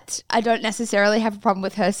 But I don't necessarily have a problem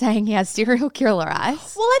with her saying he has serial killer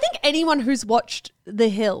eyes. Well, I think anyone who's watched The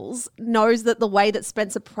Hills knows that the way that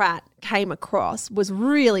Spencer Pratt came across was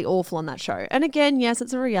really awful on that show. And again, yes,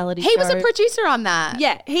 it's a reality show. He was a producer on that.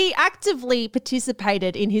 Yeah, he actively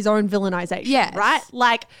participated in his own villainization, Yes. right?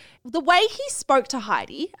 Like, the way he spoke to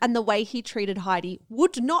Heidi and the way he treated Heidi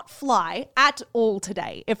would not fly at all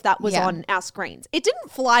today if that was on our screens. It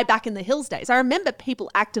didn't fly back in the Hills days. I remember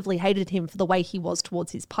people actively hated him for the way he was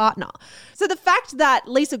towards his partner. So the fact that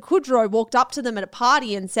Lisa Kudrow walked up to them at a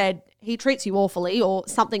party and said, he treats you awfully or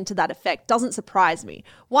something to that effect doesn't surprise me.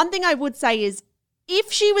 One thing I would say is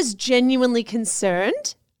if she was genuinely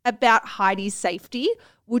concerned about Heidi's safety,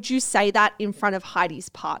 would you say that in front of Heidi's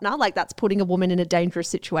partner? Like that's putting a woman in a dangerous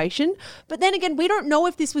situation. But then again, we don't know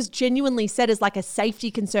if this was genuinely said as like a safety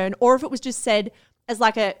concern or if it was just said as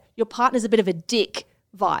like a your partner's a bit of a dick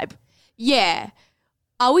vibe. Yeah.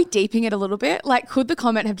 Are we deeping it a little bit? Like, could the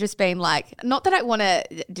comment have just been like, not that I want to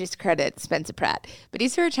discredit Spencer Pratt, but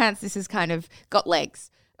is there a chance this has kind of got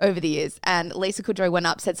legs over the years? And Lisa Kudrow went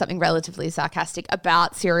up, said something relatively sarcastic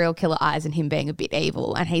about serial killer eyes and him being a bit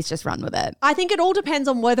evil, and he's just run with it. I think it all depends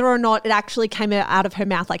on whether or not it actually came out of her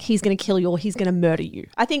mouth like he's going to kill you or he's going to murder you.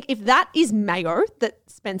 I think if that is mayo that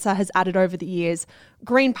Spencer has added over the years,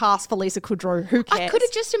 green pass for Lisa Kudrow, who cares? I could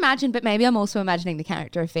have just imagined, but maybe I'm also imagining the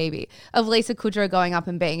character of Phoebe, of Lisa Kudrow going up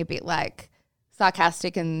and being a bit like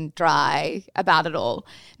sarcastic and dry about it all.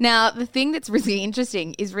 Now, the thing that's really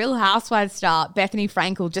interesting is Real Housewives star Bethany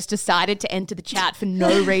Frankel just decided to enter the chat for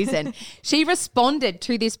no reason. She responded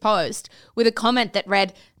to this post with a comment that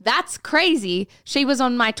read, "That's crazy. She was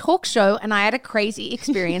on my talk show and I had a crazy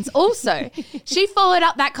experience also." She followed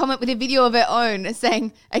up that comment with a video of her own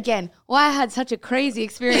saying, again, "Why I had such a crazy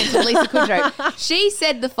experience with Lisa Kudrow." She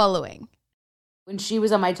said the following. When she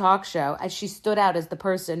was on my talk show, as she stood out as the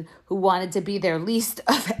person who wanted to be there least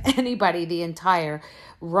of anybody the entire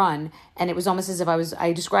run. And it was almost as if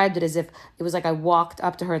I described it as if it was like I walked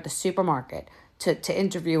up to her at the supermarket to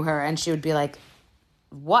interview her and she would be like,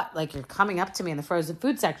 "What? Like you're coming up to me in the frozen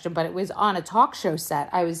food section?" But it was on a talk show set.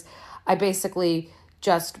 I basically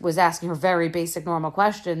just was asking her very basic normal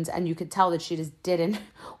questions and you could tell that she just didn't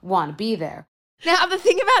want to be there. Now, the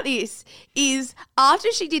thing about this is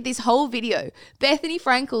after she did this whole video, Bethany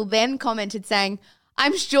Frankel then commented saying,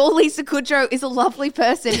 "I'm sure Lisa Kudrow is a lovely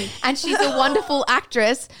person and she's a wonderful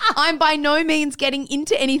actress. I'm by no means getting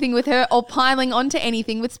into anything with her or piling onto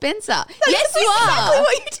anything with Spencer." Yes, you are. Exactly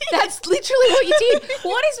what you did. That's literally what you did.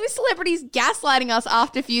 What is with celebrities gaslighting us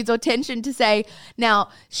after feuds or tension to say, now,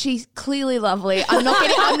 she's clearly lovely. I'm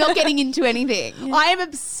not getting into anything. I am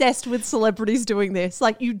obsessed with celebrities doing this.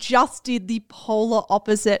 Like you just did the polar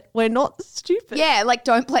opposite. We're not stupid. Yeah, like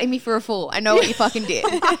don't blame me for a fool. I know what you fucking did.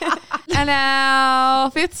 And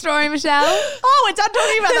our fifth story, Michelle. Oh, we're done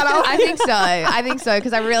talking about that. I think so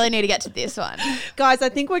because I really need to get to this one. Guys, I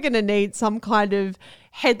think we're going to need some kind of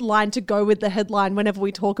headline to go with the headline whenever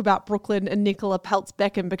we talk about Brooklyn and Nicola Peltz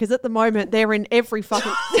Beckham because at the moment they're in every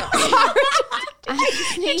fucking...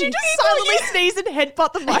 Did you just silently sneeze and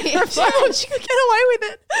headbutt the microphone? She could get away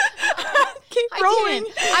with it. Keep rolling.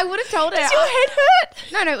 I would have told her. Does your head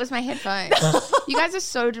hurt? No, it was my headphones. You guys are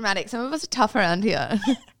so dramatic. Some of us are tough around here.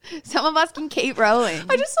 Some of us can keep rolling.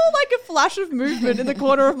 I just saw like a flash of movement in the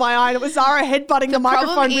corner of my eye and it was Zara headbutting the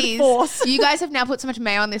microphone with force. You guys have now put so much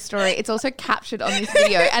mayo on this story. It's also captured on this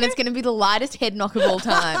video and it's going to be the lightest head knock of all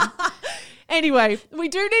time. Anyway, we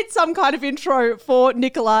do need some kind of intro for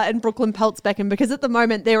Nicola and Brooklyn Peltz Beckham because at the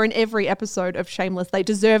moment they're in every episode of Shameless. They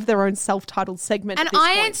deserve their own self-titled segment. And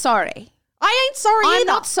I ain't sorry. I ain't sorry I'm either.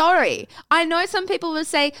 not sorry. I know some people will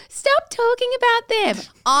say, stop talking about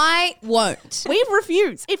them. I won't. We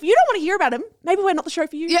refuse. If you don't want to hear about them, maybe we're not the show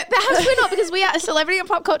for you. Yeah, perhaps we're not because we are a celebrity and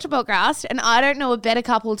pop culture podcast and I don't know a better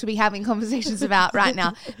couple to be having conversations about right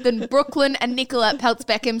now than Brooklyn and Nicola Peltz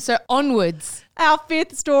Beckham. So onwards. Our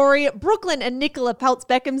fifth story, Brooklyn and Nicola Peltz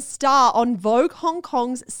Beckham star on Vogue Hong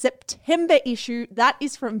Kong's September issue. That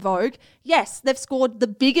is from Vogue. Yes, they've scored the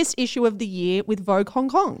biggest issue of the year with Vogue Hong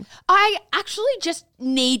Kong. I actually just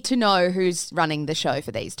need to know who's running the show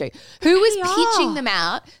for these two. Who is pitching them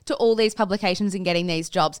out to all these publications and getting these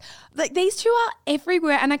jobs? Like these two are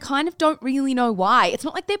everywhere and I kind of don't really know why. It's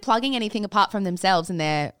not like they're plugging anything apart from themselves and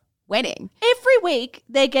their wedding. Every week,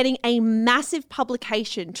 they're getting a massive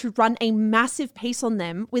publication to run a massive piece on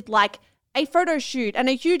them with like a photo shoot and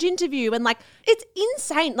a huge interview and like it's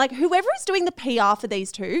insane. Like whoever is doing the PR for these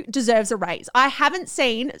two deserves a raise. I haven't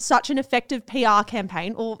seen such an effective PR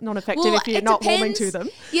campaign, or not effective if you're not warming to them.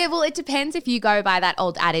 Yeah, well, it depends if you go by that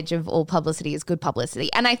old adage of all publicity is good publicity.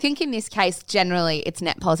 And I think in this case, generally it's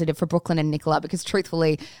net positive for Brooklyn and Nicola because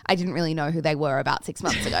truthfully, I didn't really know who they were about 6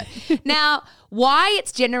 months ago. Now, why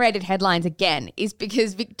it's generated headlines again is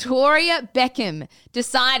because Victoria Beckham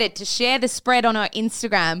decided to share the spread on her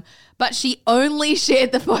Instagram, but she only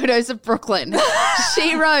shared the photos of Brooklyn.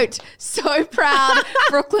 She wrote, "So proud,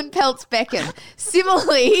 Brooklyn pelts Beckham."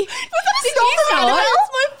 Similarly, Was that a snort? That was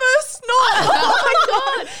my first snort. Oh my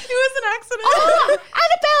God. It was an accident. Oh,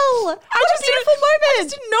 Annabelle! What a beautiful moment. I just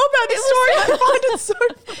didn't know about this story. I find it so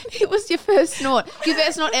funny. it was your first snort. Your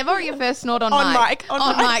first snort ever or your first snort on mic?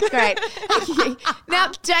 On mic. Great. Okay.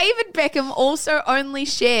 Now, David Beckham also only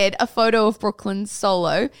shared a photo of Brooklyn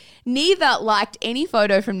solo. Neither liked any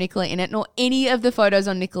photo from Nicola in it, nor any of the photos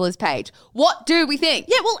on Nicola's page. What do we think?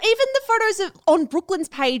 Yeah, well, even the photos on Brooklyn's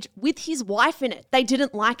page with his wife in it, they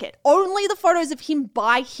didn't like it. Only the photos of him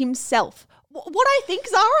by himself. What I think,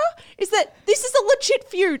 Zara, is that this is a legit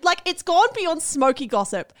feud. Like, it's gone beyond smoky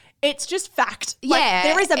gossip. It's just fact. Like, Yeah.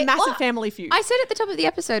 there is a massive family feud. I said at the top of the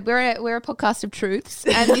episode, we're a podcast of truths,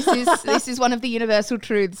 and this is one of the universal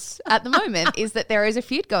truths at the moment, is that there is a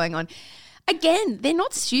feud going on. Again, they're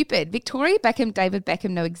not stupid. Victoria Beckham, David Beckham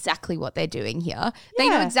know exactly what they're doing here. They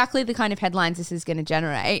know Yeah. exactly the kind of headlines this is going to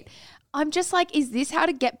generate. I'm just like, is this how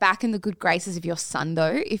to get back in the good graces of your son,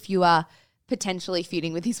 though, if you are potentially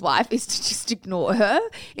feuding with his wife, is to just ignore her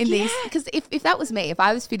in these? Because if that was me, if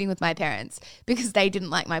I was feuding with my parents because they didn't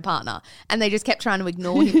like my partner and they just kept trying to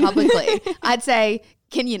ignore him publicly, I'd say,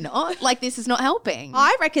 can you not? Like, this is not helping.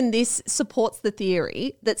 I reckon this supports the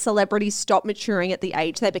theory that celebrities stop maturing at the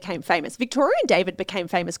age they became famous. Victoria and David became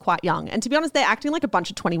famous quite young. And to be honest, they're acting like a bunch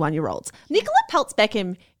of 21-year-olds. Nicola Peltz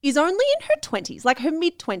Beckham is only in her 20s, like her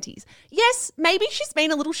mid-20s. Yes, maybe she's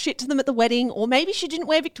been a little shit to them at the wedding, or maybe she didn't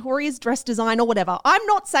wear Victoria's dress design or whatever. I'm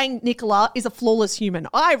not saying Nicola is a flawless human.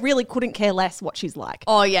 I really couldn't care less what she's like.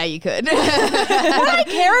 Oh, yeah, you could. What I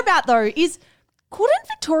care about, though, is couldn't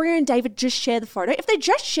Victoria and David just share the photo? If they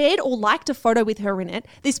just shared or liked a photo with her in it,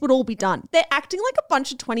 this would all be done. They're acting like a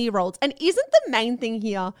bunch of 20-year-olds. And isn't the main thing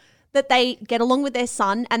here that they get along with their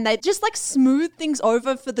son and they just like smooth things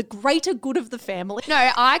over for the greater good of the family?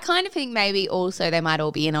 No, I kind of think maybe also they might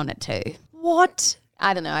all be in on it too. What?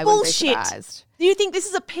 I don't know. I wouldn't be Bullshit. surprised. Do you think this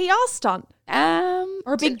is a PR stunt?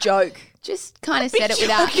 Or a big joke. Just kind of said it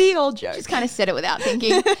without Jokey old joke. just kind of said it without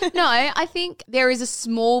thinking. No, I think there is a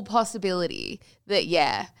small possibility that,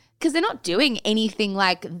 yeah, because they're not doing anything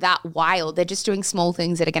like that wild. They're just doing small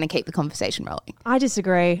things that are going to keep the conversation rolling. I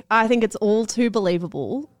disagree. I think it's all too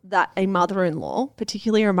believable that a mother-in-law,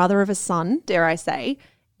 particularly a mother of a son, dare I say,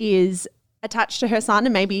 is attached to her son,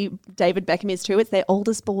 and maybe David Beckham is too. It's their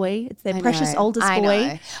oldest boy. It's their precious oldest I boy.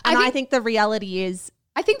 know. And I think the reality is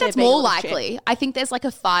I think that's they're being more a little shit. likely. I think there's like a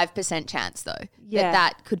 5% chance though Yeah.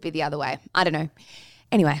 that could be the other way. I don't know.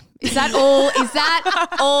 Anyway, is that all? Is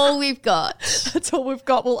that all we've got? That's all we've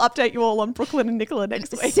got. We'll update you all on Brooklyn and Nicola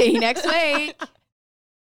next week. See you next week.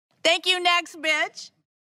 Thank you, next bitch.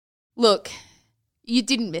 Look, you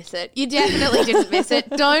didn't miss it. You definitely didn't miss it.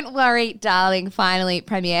 Don't worry, darling. Finally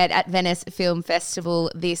premiered at Venice Film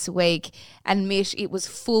Festival this week. And Mish, it was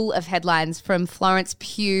full of headlines from Florence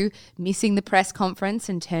Pugh missing the press conference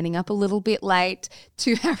and turning up a little bit late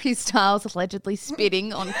to Harry Styles allegedly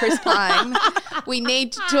spitting on Chris Pine. We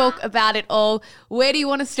need to talk about it all. Where do you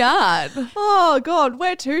want to start? Oh, God,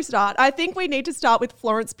 where to start? I think we need to start with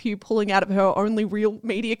Florence Pugh pulling out of her only real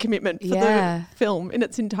media commitment for Yeah. the film in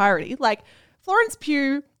its entirety. Like, Florence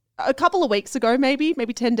Pugh, a couple of weeks ago, maybe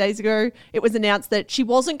 10 days ago, it was announced that she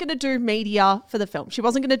wasn't going to do media for the film. She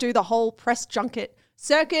wasn't going to do the whole press junket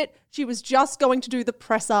circuit. She was just going to do the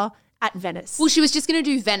presser at Venice. Well, she was just going to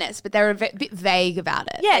do Venice, but they were a bit vague about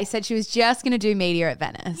it. Yeah. They said she was just going to do media at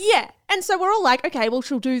Venice. Yeah. And so we're all like, okay, well,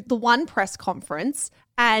 she'll do the one press conference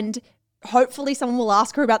and hopefully someone will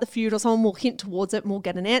ask her about the feud or someone will hint towards it and we'll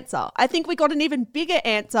get an answer. I think we got an even bigger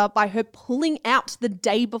answer by her pulling out the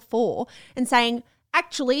day before and saying,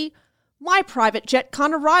 actually, my private jet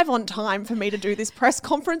can't arrive on time for me to do this press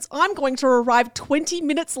conference. I'm going to arrive 20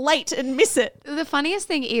 minutes late and miss it. The funniest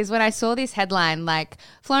thing is when I saw this headline, like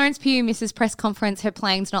Florence Pugh misses press conference, her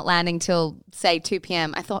plane's not landing till, say, 2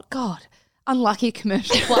 p.m. I thought, God, unlucky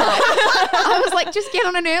commercial flight. I was like, just get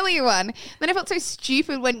on an earlier one. Then I felt so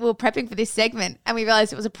stupid when we were prepping for this segment and we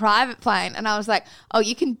realised it was a private plane. And I was like, oh,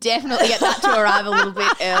 you can definitely get that to arrive a little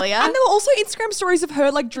bit earlier. And there were also Instagram stories of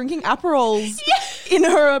her like drinking Aperols in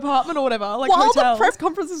her apartment or whatever, like While hotels. the press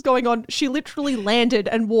conference was going on, she literally landed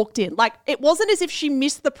and walked in. Like, it wasn't as if she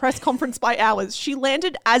missed the press conference by hours. She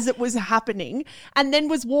landed as it was happening and then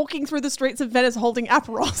was walking through the streets of Venice holding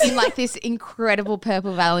Aperols. In like this incredible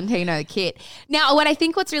purple Valentino kit. Now,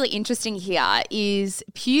 what's really interesting here is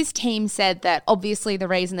Pugh's team said that obviously the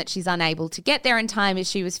reason that she's unable to get there in time is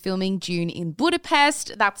she was filming June in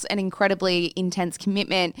Budapest. That's an incredibly intense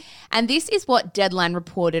commitment. And this is what Deadline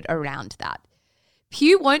reported around that.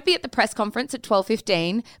 Pugh won't be at the press conference at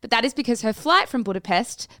 12:15, but that is because her flight from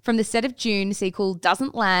Budapest from the set of June sequel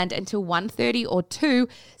doesn't land until 1:30 or 2,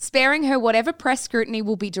 sparing her whatever press scrutiny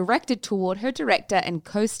will be directed toward her director and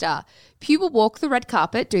co-star. Pugh will walk the red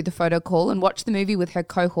carpet, do the photo call, and watch the movie with her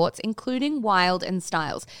cohorts, including Wilde and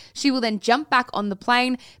Stiles. She will then jump back on the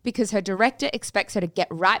plane because her director expects her to get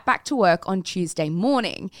right back to work on Tuesday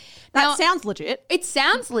morning. That sounds legit. It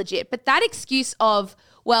sounds legit, but that excuse of,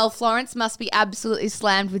 well, Florence must be absolutely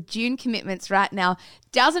slammed with June commitments right now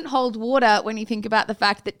doesn't hold water when you think about the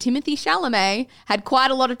fact that Timothée Chalamet had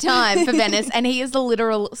quite a lot of time for Venice and he is the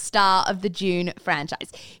literal star of the June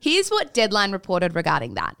franchise. Here's what Deadline reported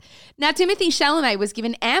regarding that. Now, Timothée Chalamet was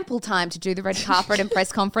given ample time to do the red carpet and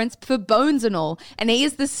press conference for Bones and all, and he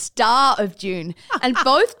is the star of June. And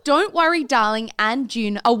both Don't Worry Darling and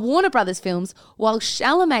June are Warner Brothers films, while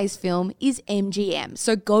Chalamet's film is MGM.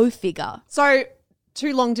 So go figure. So,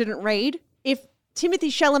 too long didn't read. If Timothée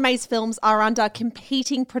Chalamet's films are under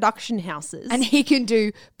competing production houses, And he can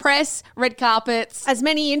do press, red carpets. as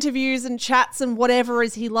many interviews and chats and whatever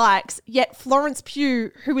as he likes, yet Florence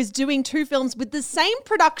Pugh, who is doing two films with the same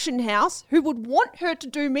production house, who would want her to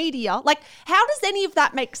do media, like, how does any of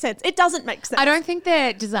that make sense? It doesn't make sense. I don't think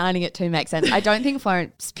they're designing it to make sense. I don't think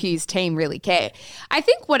Florence Pugh's team really care. I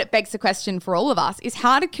think what it begs the question for all of us is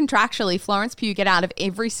how did contractually Florence Pugh get out of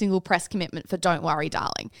every single press commitment for Don't Worry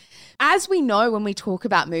Darling? As we know when we talk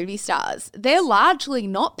about movie stars, they're largely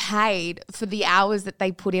not paid for the hours that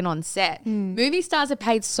they put in on set. Movie stars are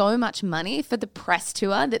paid so much money for the press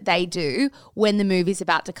tour that they do when the movie's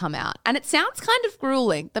about to come out. And it sounds kind of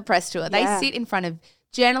grueling, the press tour. They sit in front of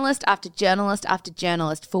journalist after journalist after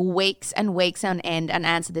journalist for weeks and weeks on end and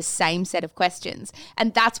answer the same set of questions.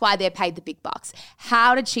 And that's why they're paid the big bucks.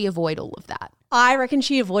 How did she avoid all of that? I reckon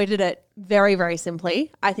she avoided it very, very simply.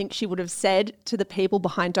 I think she would have said to the people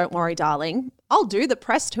behind Don't Worry Darling, I'll do the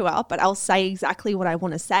press tour, but I'll say exactly what I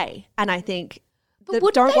want to say. And I think the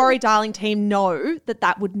Don't Worry Darling team know that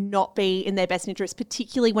that would not be in their best interest,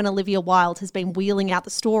 particularly when Olivia Wilde has been wheeling out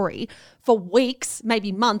the story for weeks,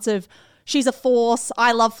 maybe months of, she's a force.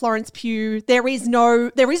 I love Florence Pugh. There is no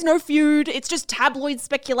feud. It's just tabloid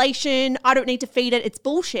speculation. I don't need to feed it. It's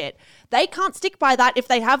bullshit. They can't stick by that if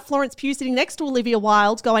they have Florence Pugh sitting next to Olivia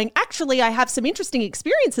Wilde going, actually, I have some interesting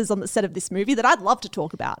experiences on the set of this movie that I'd love to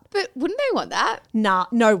talk about. But wouldn't they want that? Nah,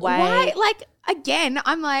 no way. Why? Like, again,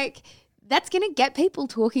 I'm like, that's going to get people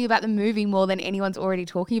talking about the movie more than anyone's already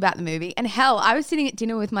talking about the movie. And hell, I was sitting at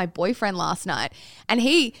dinner with my boyfriend last night and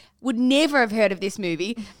he would never have heard of this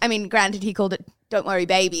movie. I mean, granted, he called it Don't Worry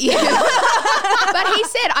Baby. But he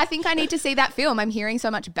said, I think I need to see that film. I'm hearing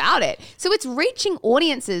so much about it. So it's reaching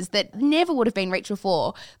audiences that never would have been reached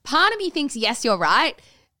before. Part of me thinks, yes, you're right.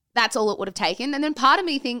 That's all it would have taken. And then part of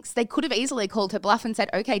me thinks they could have easily called her bluff and said,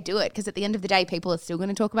 okay, do it. Because at the end of the day, people are still going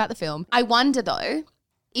to talk about the film. I wonder, though,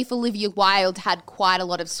 if Olivia Wilde had quite a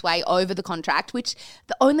lot of sway over the contract, which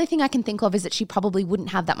the only thing I can think of is that she probably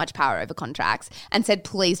wouldn't have that much power over contracts, and said,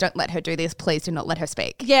 please don't let her do this. Please do not let her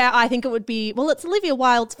speak. Yeah, I think it would be, well, it's Olivia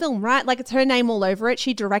Wilde's film, right? Like, it's her name all over it.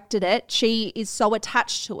 She directed it. She is so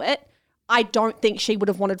attached to it. I don't think she would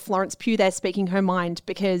have wanted Florence Pugh there speaking her mind,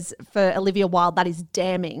 because for Olivia Wilde, that is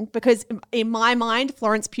damning. Because in my mind,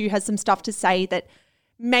 Florence Pugh has some stuff to say that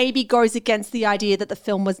maybe goes against the idea that the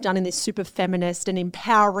film was done in this super feminist and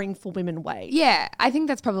empowering for women way. Yeah, I think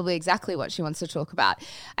that's probably exactly what she wants to talk about.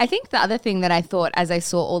 I think the other thing that I thought as I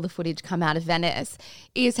saw all the footage come out of Venice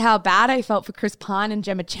is how bad I felt for Chris Pine and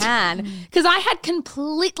Gemma Chan, because I had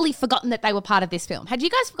completely forgotten that they were part of this film. Had you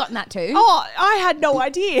guys forgotten that too? Oh, I had no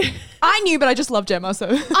idea. I knew, but I just love Gemma, so.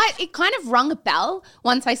 It kind of rung a bell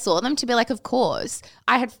once I saw them to be like, of course.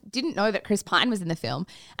 Didn't know that Chris Pine was in the film.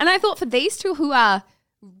 And I thought for these two who are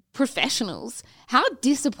professionals. How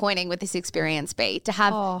disappointing would this experience be to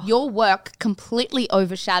have your work completely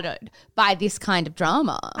overshadowed by this kind of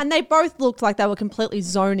drama? And they both looked like they were completely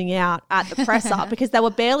zoning out at the presser because they were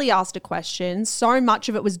barely asked a question. So much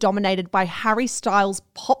of it was dominated by Harry Styles'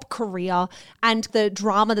 pop career and the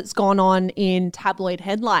drama that's gone on in tabloid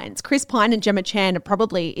headlines. Chris Pine and Gemma Chan are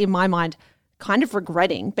probably, in my mind, kind of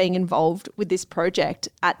regretting being involved with this project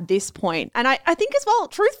at this point. And I think as well,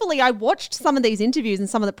 truthfully, I watched some of these interviews and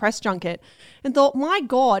some of the press junket and thought, my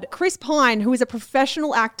God, Chris Pine, who is a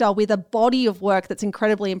professional actor with a body of work that's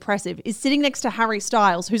incredibly impressive, is sitting next to Harry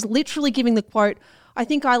Styles, who's literally giving the quote, I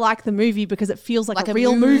think I like the movie because it feels like a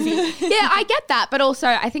real movie. Yeah, I get that. But also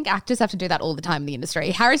I think actors have to do that all the time in the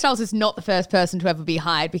industry. Harry Styles is not the first person to ever be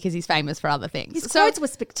hired because he's famous for other things. His quotes were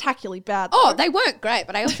spectacularly bad. Oh, they weren't great,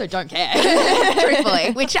 but I also don't care,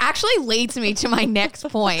 truthfully. Which actually leads me to my next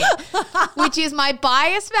point, which is my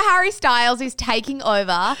bias for Harry Styles is taking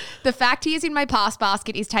over. The fact he is in my pass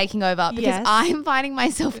basket is taking over because I'm finding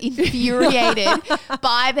myself infuriated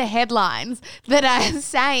by the headlines that are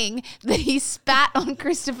saying that he spat on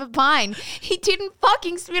Christopher Pine. He didn't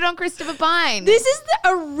fucking spit on Christopher Pine. This is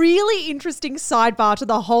a really interesting sidebar to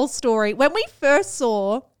the whole story. When we first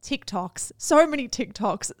saw TikToks, so many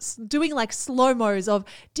TikToks doing like slow-mos of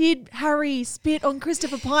did Harry spit on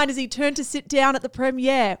Christopher Pine as he turned to sit down at the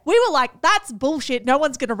premiere? We were like, that's bullshit. No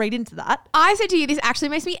one's going to read into that. I said to you, this actually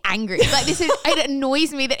makes me angry. Like it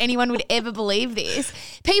annoys me that anyone would ever believe this.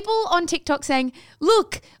 People on TikTok saying,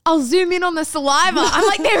 look, I'll zoom in on the saliva. I'm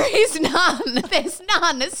like, there is none. There's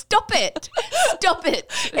none. Stop it. Stop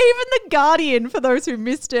it. Even The Guardian, for those who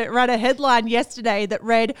missed it, ran a headline yesterday that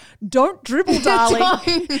read, don't dribble,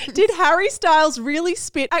 darling. Did Harry Styles really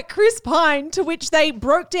spit at Chris Pine? To which they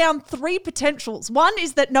broke down 3 potentials. One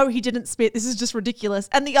is that no, he didn't spit. This is just ridiculous.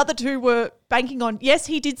 And the other 2 were banking on, yes,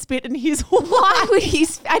 he did spit and here's why. Why would he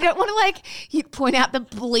I don't want to you point out the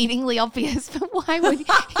bleedingly obvious, but why would he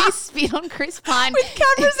spit on Chris Pine? With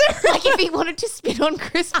cameras everywhere. Like if he wanted to spit on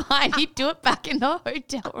Chris Pine, he'd do it back in the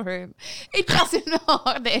hotel room. It doesn't,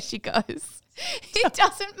 oh, there she goes. It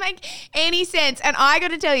doesn't make any sense. And I got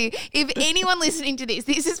to tell you, if anyone listening to this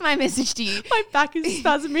is my message to you. My back is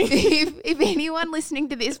spasming. If anyone listening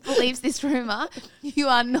to this believes this rumour, you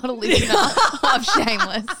are not a listener of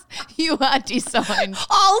Shameless. You are disowned.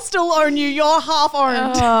 I'll still own you. You're half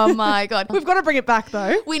owned. Oh my God. We've got to bring it back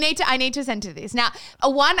though. I need to center this. Now,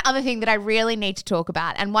 one other thing that I really need to talk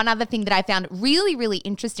about and one other thing that I found really, really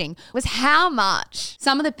interesting was how much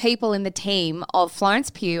some of the people in the team of Florence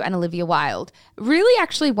Pugh and Olivia Wilde really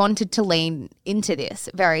actually wanted to lean into this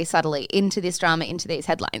very subtly, into this drama, into these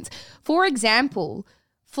headlines. For example,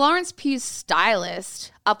 Florence Pugh's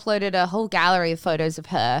stylist uploaded a whole gallery of photos of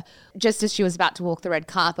her just as she was about to walk the red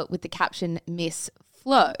carpet with the caption Miss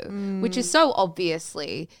Flo, which is so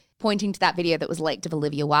obviously pointing to that video that was leaked of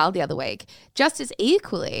Olivia Wilde the other week. Just as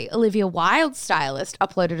equally, Olivia Wilde's stylist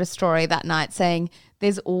uploaded a story that night saying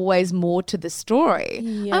there's always more to the story.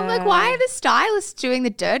 Yeah. I'm like, why are the stylists doing the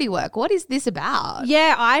dirty work? What is this about?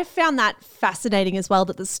 Yeah, I found that fascinating as well,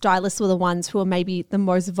 that the stylists were the ones who were maybe the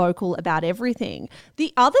most vocal about everything.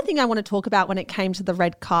 The other thing I want to talk about when it came to the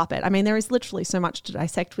red carpet, I mean, there is literally so much to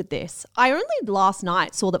dissect with this. I only last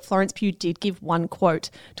night saw that Florence Pugh did give one quote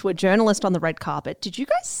to a journalist on the red carpet. Did you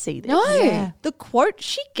guys see this? No. Yeah. The quote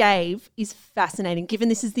she gave is fascinating, given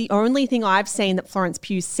this is the only thing I've seen that Florence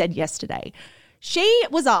Pugh said yesterday. She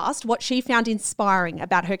was asked what she found inspiring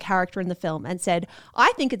about her character in the film and said,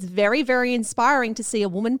 I think it's very, very inspiring to see a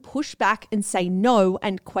woman push back and say no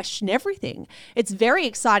and question everything. It's very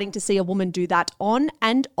exciting to see a woman do that on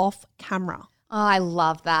and off camera. Oh, I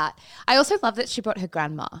love that. I also love that she brought her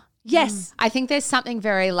grandma. Yes. I think there's something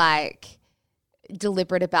very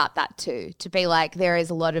deliberate about that too, to be like, there is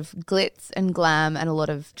a lot of glitz and glam and a lot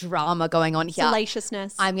of drama going on here.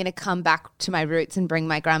 Salaciousness. I'm going to come back to my roots and bring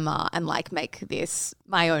my grandma and make this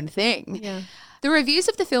my own thing. Yeah. The reviews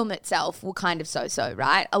of the film itself were kind of so-so,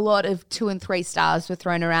 right? A lot of 2 and 3 stars were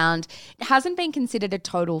thrown around. It hasn't been considered a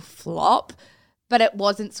total flop, but it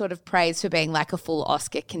wasn't sort of praised for being a full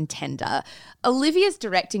Oscar contender. Olivia's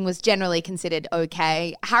directing was generally considered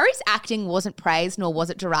okay. Harry's acting wasn't praised, nor was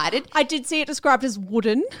it derided. I did see it described as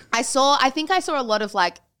wooden. I think I saw a lot of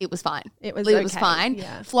it was fine. It was fine.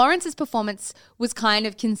 Yeah. Florence's performance was kind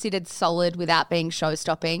of considered solid without being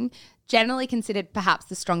show-stopping. Generally considered perhaps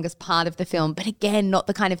the strongest part of the film, but again, not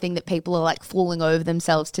the kind of thing that people are falling over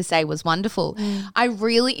themselves to say was wonderful. I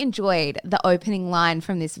really enjoyed the opening line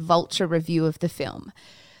from this Vulture review of the film.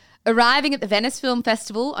 Arriving at the Venice Film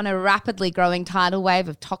Festival on a rapidly growing tidal wave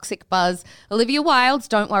of toxic buzz, Olivia Wilde's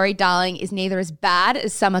Don't Worry Darling is neither as bad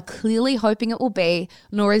as some are clearly hoping it will be,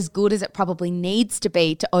 nor as good as it probably needs to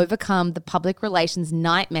be to overcome the public relations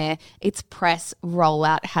nightmare its press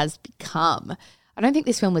rollout has become. I don't think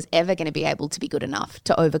this film was ever going to be able to be good enough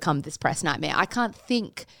to overcome this press nightmare. I can't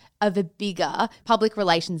think of a bigger public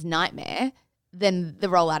relations nightmare than the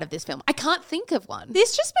rollout of this film. I can't think of one.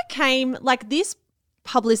 This just became this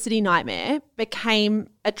publicity nightmare became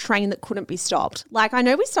a train that couldn't be stopped. Like, I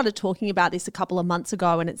know we started talking about this a couple of months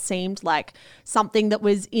ago and it seemed like something that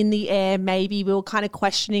was in the air. Maybe we were kind of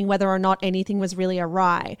questioning whether or not anything was really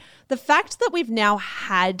awry. The fact that we've now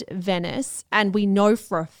had Venice and we know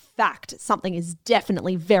for a fact something is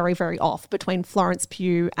definitely very, very off between Florence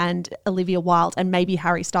Pugh and Olivia Wilde and maybe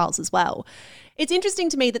Harry Styles as well. It's interesting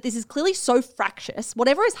to me that this is clearly so fractious.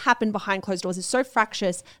 Whatever has happened behind closed doors is so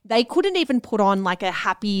fractious, they couldn't even put on like a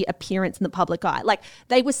happy appearance in the public eye. Like,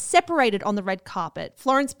 they were separated on the red carpet.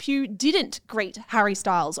 Florence Pugh didn't greet Harry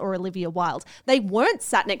Styles or Olivia Wilde. They weren't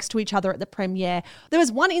sat next to each other at the premiere. There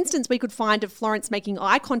was one instance we could find of Florence making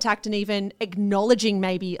eye contact and even acknowledging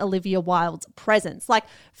maybe Olivia Wilde's presence. Like,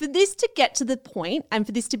 for this to get to the point and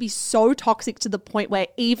for this to be so toxic to the point where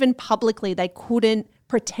even publicly they couldn't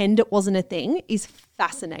pretend it wasn't a thing is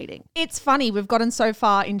fascinating. It's funny, we've gotten so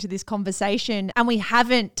far into this conversation and we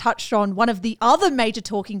haven't touched on one of the other major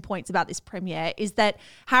talking points about this premiere is that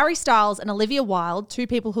Harry Styles and Olivia Wilde, two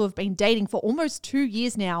people who have been dating for almost 2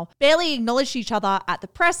 years now, barely acknowledged each other at the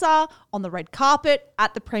presser, on the red carpet,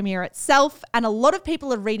 at the premiere itself. And a lot of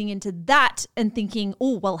people are reading into that and thinking,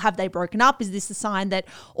 oh, well, have they broken up? Is this a sign that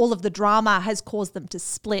all of the drama has caused them to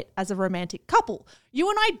split as a romantic couple? You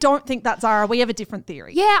and I don't think that, Zara. We have a different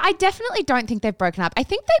theory. Yeah, I definitely don't think they've broken up. I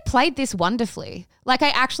think they played this wonderfully. Like, I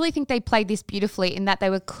actually think they played this beautifully in that they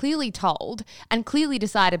were clearly told and clearly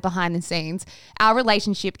decided behind the scenes, our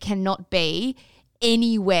relationship cannot be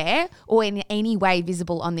anywhere or in any way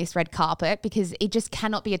visible on this red carpet because it just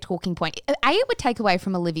cannot be a talking point. A, it would take away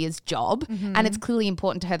from Olivia's job and it's clearly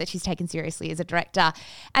important to her that she's taken seriously as a director.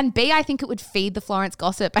 And B, I think it would feed the Florence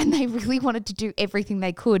gossip and they really wanted to do everything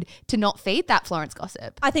they could to not feed that Florence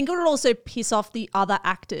gossip. I think it would also piss off the other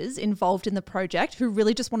actors involved in the project who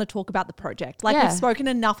really just want to talk about the project. Like, we've spoken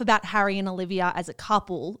enough about Harry and Olivia as a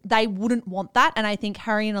couple. They wouldn't want that. And I think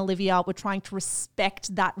Harry and Olivia were trying to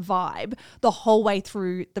respect that vibe the whole way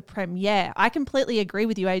through the premiere. I completely agree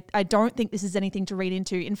with you. I don't think this is anything to read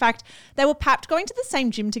into. In fact, they were papped going to the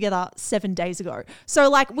same gym together 7 days ago. So,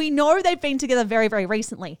 like, we know they've been together very, very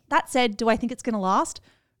recently. That said, do I think it's going to last?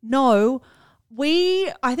 No.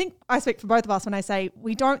 I think I speak for both of us when I say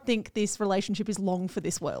we don't think this relationship is long for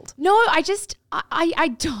this world. No, I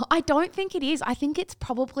don't think it is. I think it's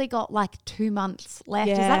probably got like 2 months left.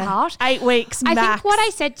 Yeah. Is that harsh? 8 weeks max. I think what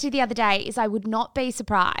I said to the other day is I would not be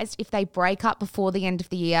surprised if they break up before the end of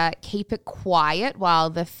the year, keep it quiet while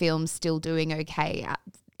the film's still doing okay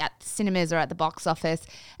at cinemas or at the box office,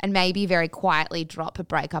 and maybe very quietly drop a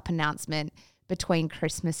breakup announcement between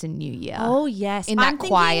Christmas and New Year. Oh, yes. In that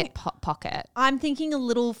quiet pocket. I'm thinking a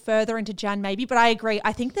little further into Jan maybe, but I agree.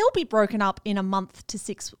 I think they'll be broken up in a month to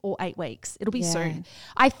 6 or 8 weeks. It'll be soon.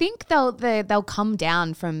 I think they'll come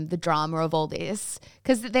down from the drama of all this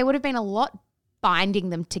because there would have been a lot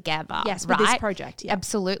binding them together. Yes, with this project. Yeah.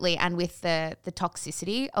 Absolutely. And with the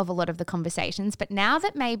toxicity of a lot of the conversations. But now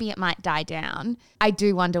that maybe it might die down, I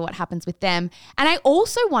do wonder what happens with them. And I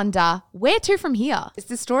also wonder, where to from here? Is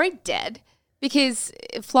the story dead? Because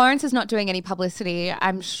Florence is not doing any publicity.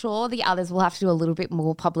 I'm sure the others will have to do a little bit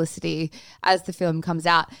more publicity as the film comes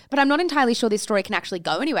out. But I'm not entirely sure this story can actually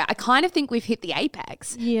go anywhere. I kind of think we've hit the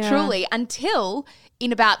apex, truly, until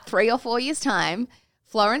in about 3 or 4 years' time,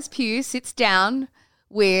 Florence Pugh sits down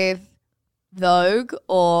with Vogue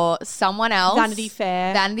or someone else.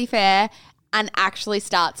 Vanity Fair. And actually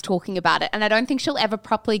starts talking about it. And I don't think she'll ever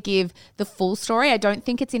properly give the full story. I don't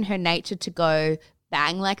think it's in her nature to go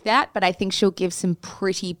bang like that, but I think she'll give some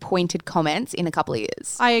pretty pointed comments in a couple of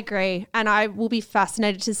years. I agree. And I will be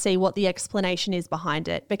fascinated to see what the explanation is behind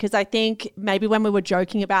it, because I think maybe when we were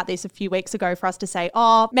joking about this a few weeks ago for us to say,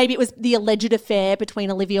 oh, maybe it was the alleged affair between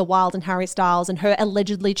Olivia Wilde and Harry Styles and her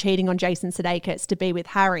allegedly cheating on Jason Sudeikis to be with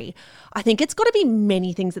Harry. I think it's got to be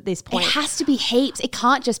many things at this point. It has to be heaps. It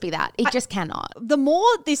can't just be that. It just cannot. The more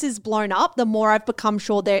this is blown up, the more I've become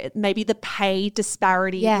sure that maybe the pay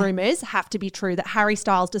disparity rumours have to be true, that Harry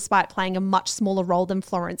Styles, despite playing a much smaller role than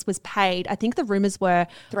Florence, was paid, I think the rumours were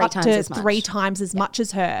 3 up times to as much. 3 times as much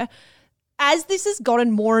as her. As this has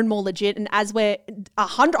gotten more and more legit, and as I'm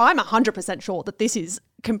 100% sure that this is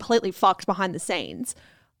completely fucked behind the scenes,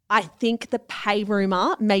 I think the pay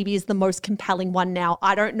rumour maybe is the most compelling one now.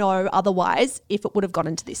 I don't know otherwise if it would have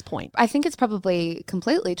gotten to this point. I think it's probably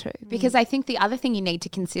completely true because I think the other thing you need to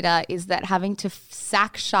consider is that having to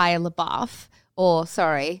sack Shia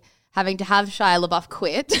LaBeouf, having to have Shia LaBeouf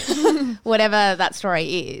quit, whatever that story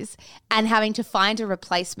is, and having to find a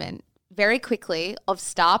replacement very quickly of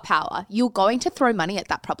star power, you're going to throw money at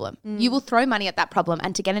that problem. You will throw money at that problem.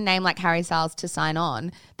 And to get a name like Harry Styles to sign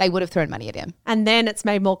on, they would have thrown money at him. And then it's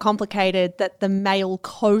made more complicated that the male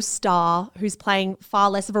co-star who's playing far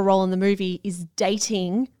less of a role in the movie is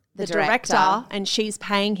dating the director, and she's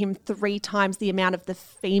paying him 3 times the amount of the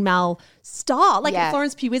female star. Like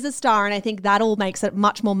Florence Pugh is a star, and I think that all makes it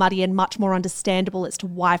much more muddy and much more understandable as to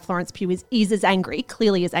why Florence Pugh is as angry,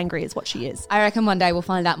 clearly as angry as what she is. I reckon one day we'll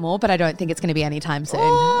find out more, but I don't think it's going to be anytime soon.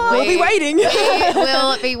 We'll be waiting. We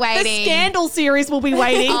will be waiting. The Scandal series will be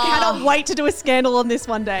waiting. Cannot wait to do a scandal on this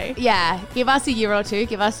one day. Yeah, give us a year or two,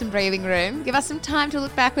 give us some breathing room, give us some time to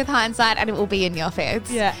look back with hindsight, and it will be in your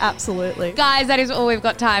feeds. Yeah, absolutely. Guys, that is all we've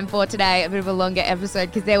got time for today. A bit of a longer episode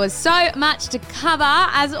because there was so much to cover.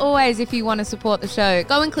 As always, if you want to support the show,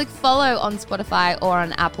 go and click follow on Spotify or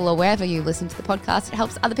on Apple or wherever you listen to the podcast. It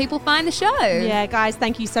helps other people find the show. Yeah, guys,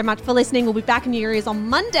 thank you so much for listening. We'll be back in your ears on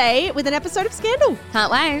Monday with an episode of Scandal.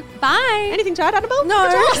 Can't wait. Bye. Anything to add, Annabelle? No.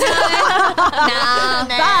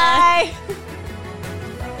 Bye.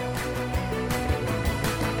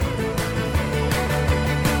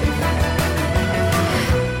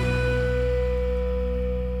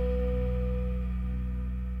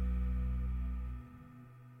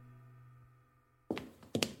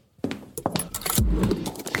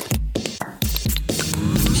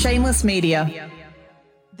 Shameless Media.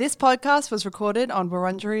 This podcast was recorded on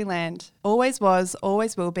Wurundjeri land. Always was,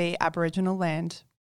 always will be Aboriginal land.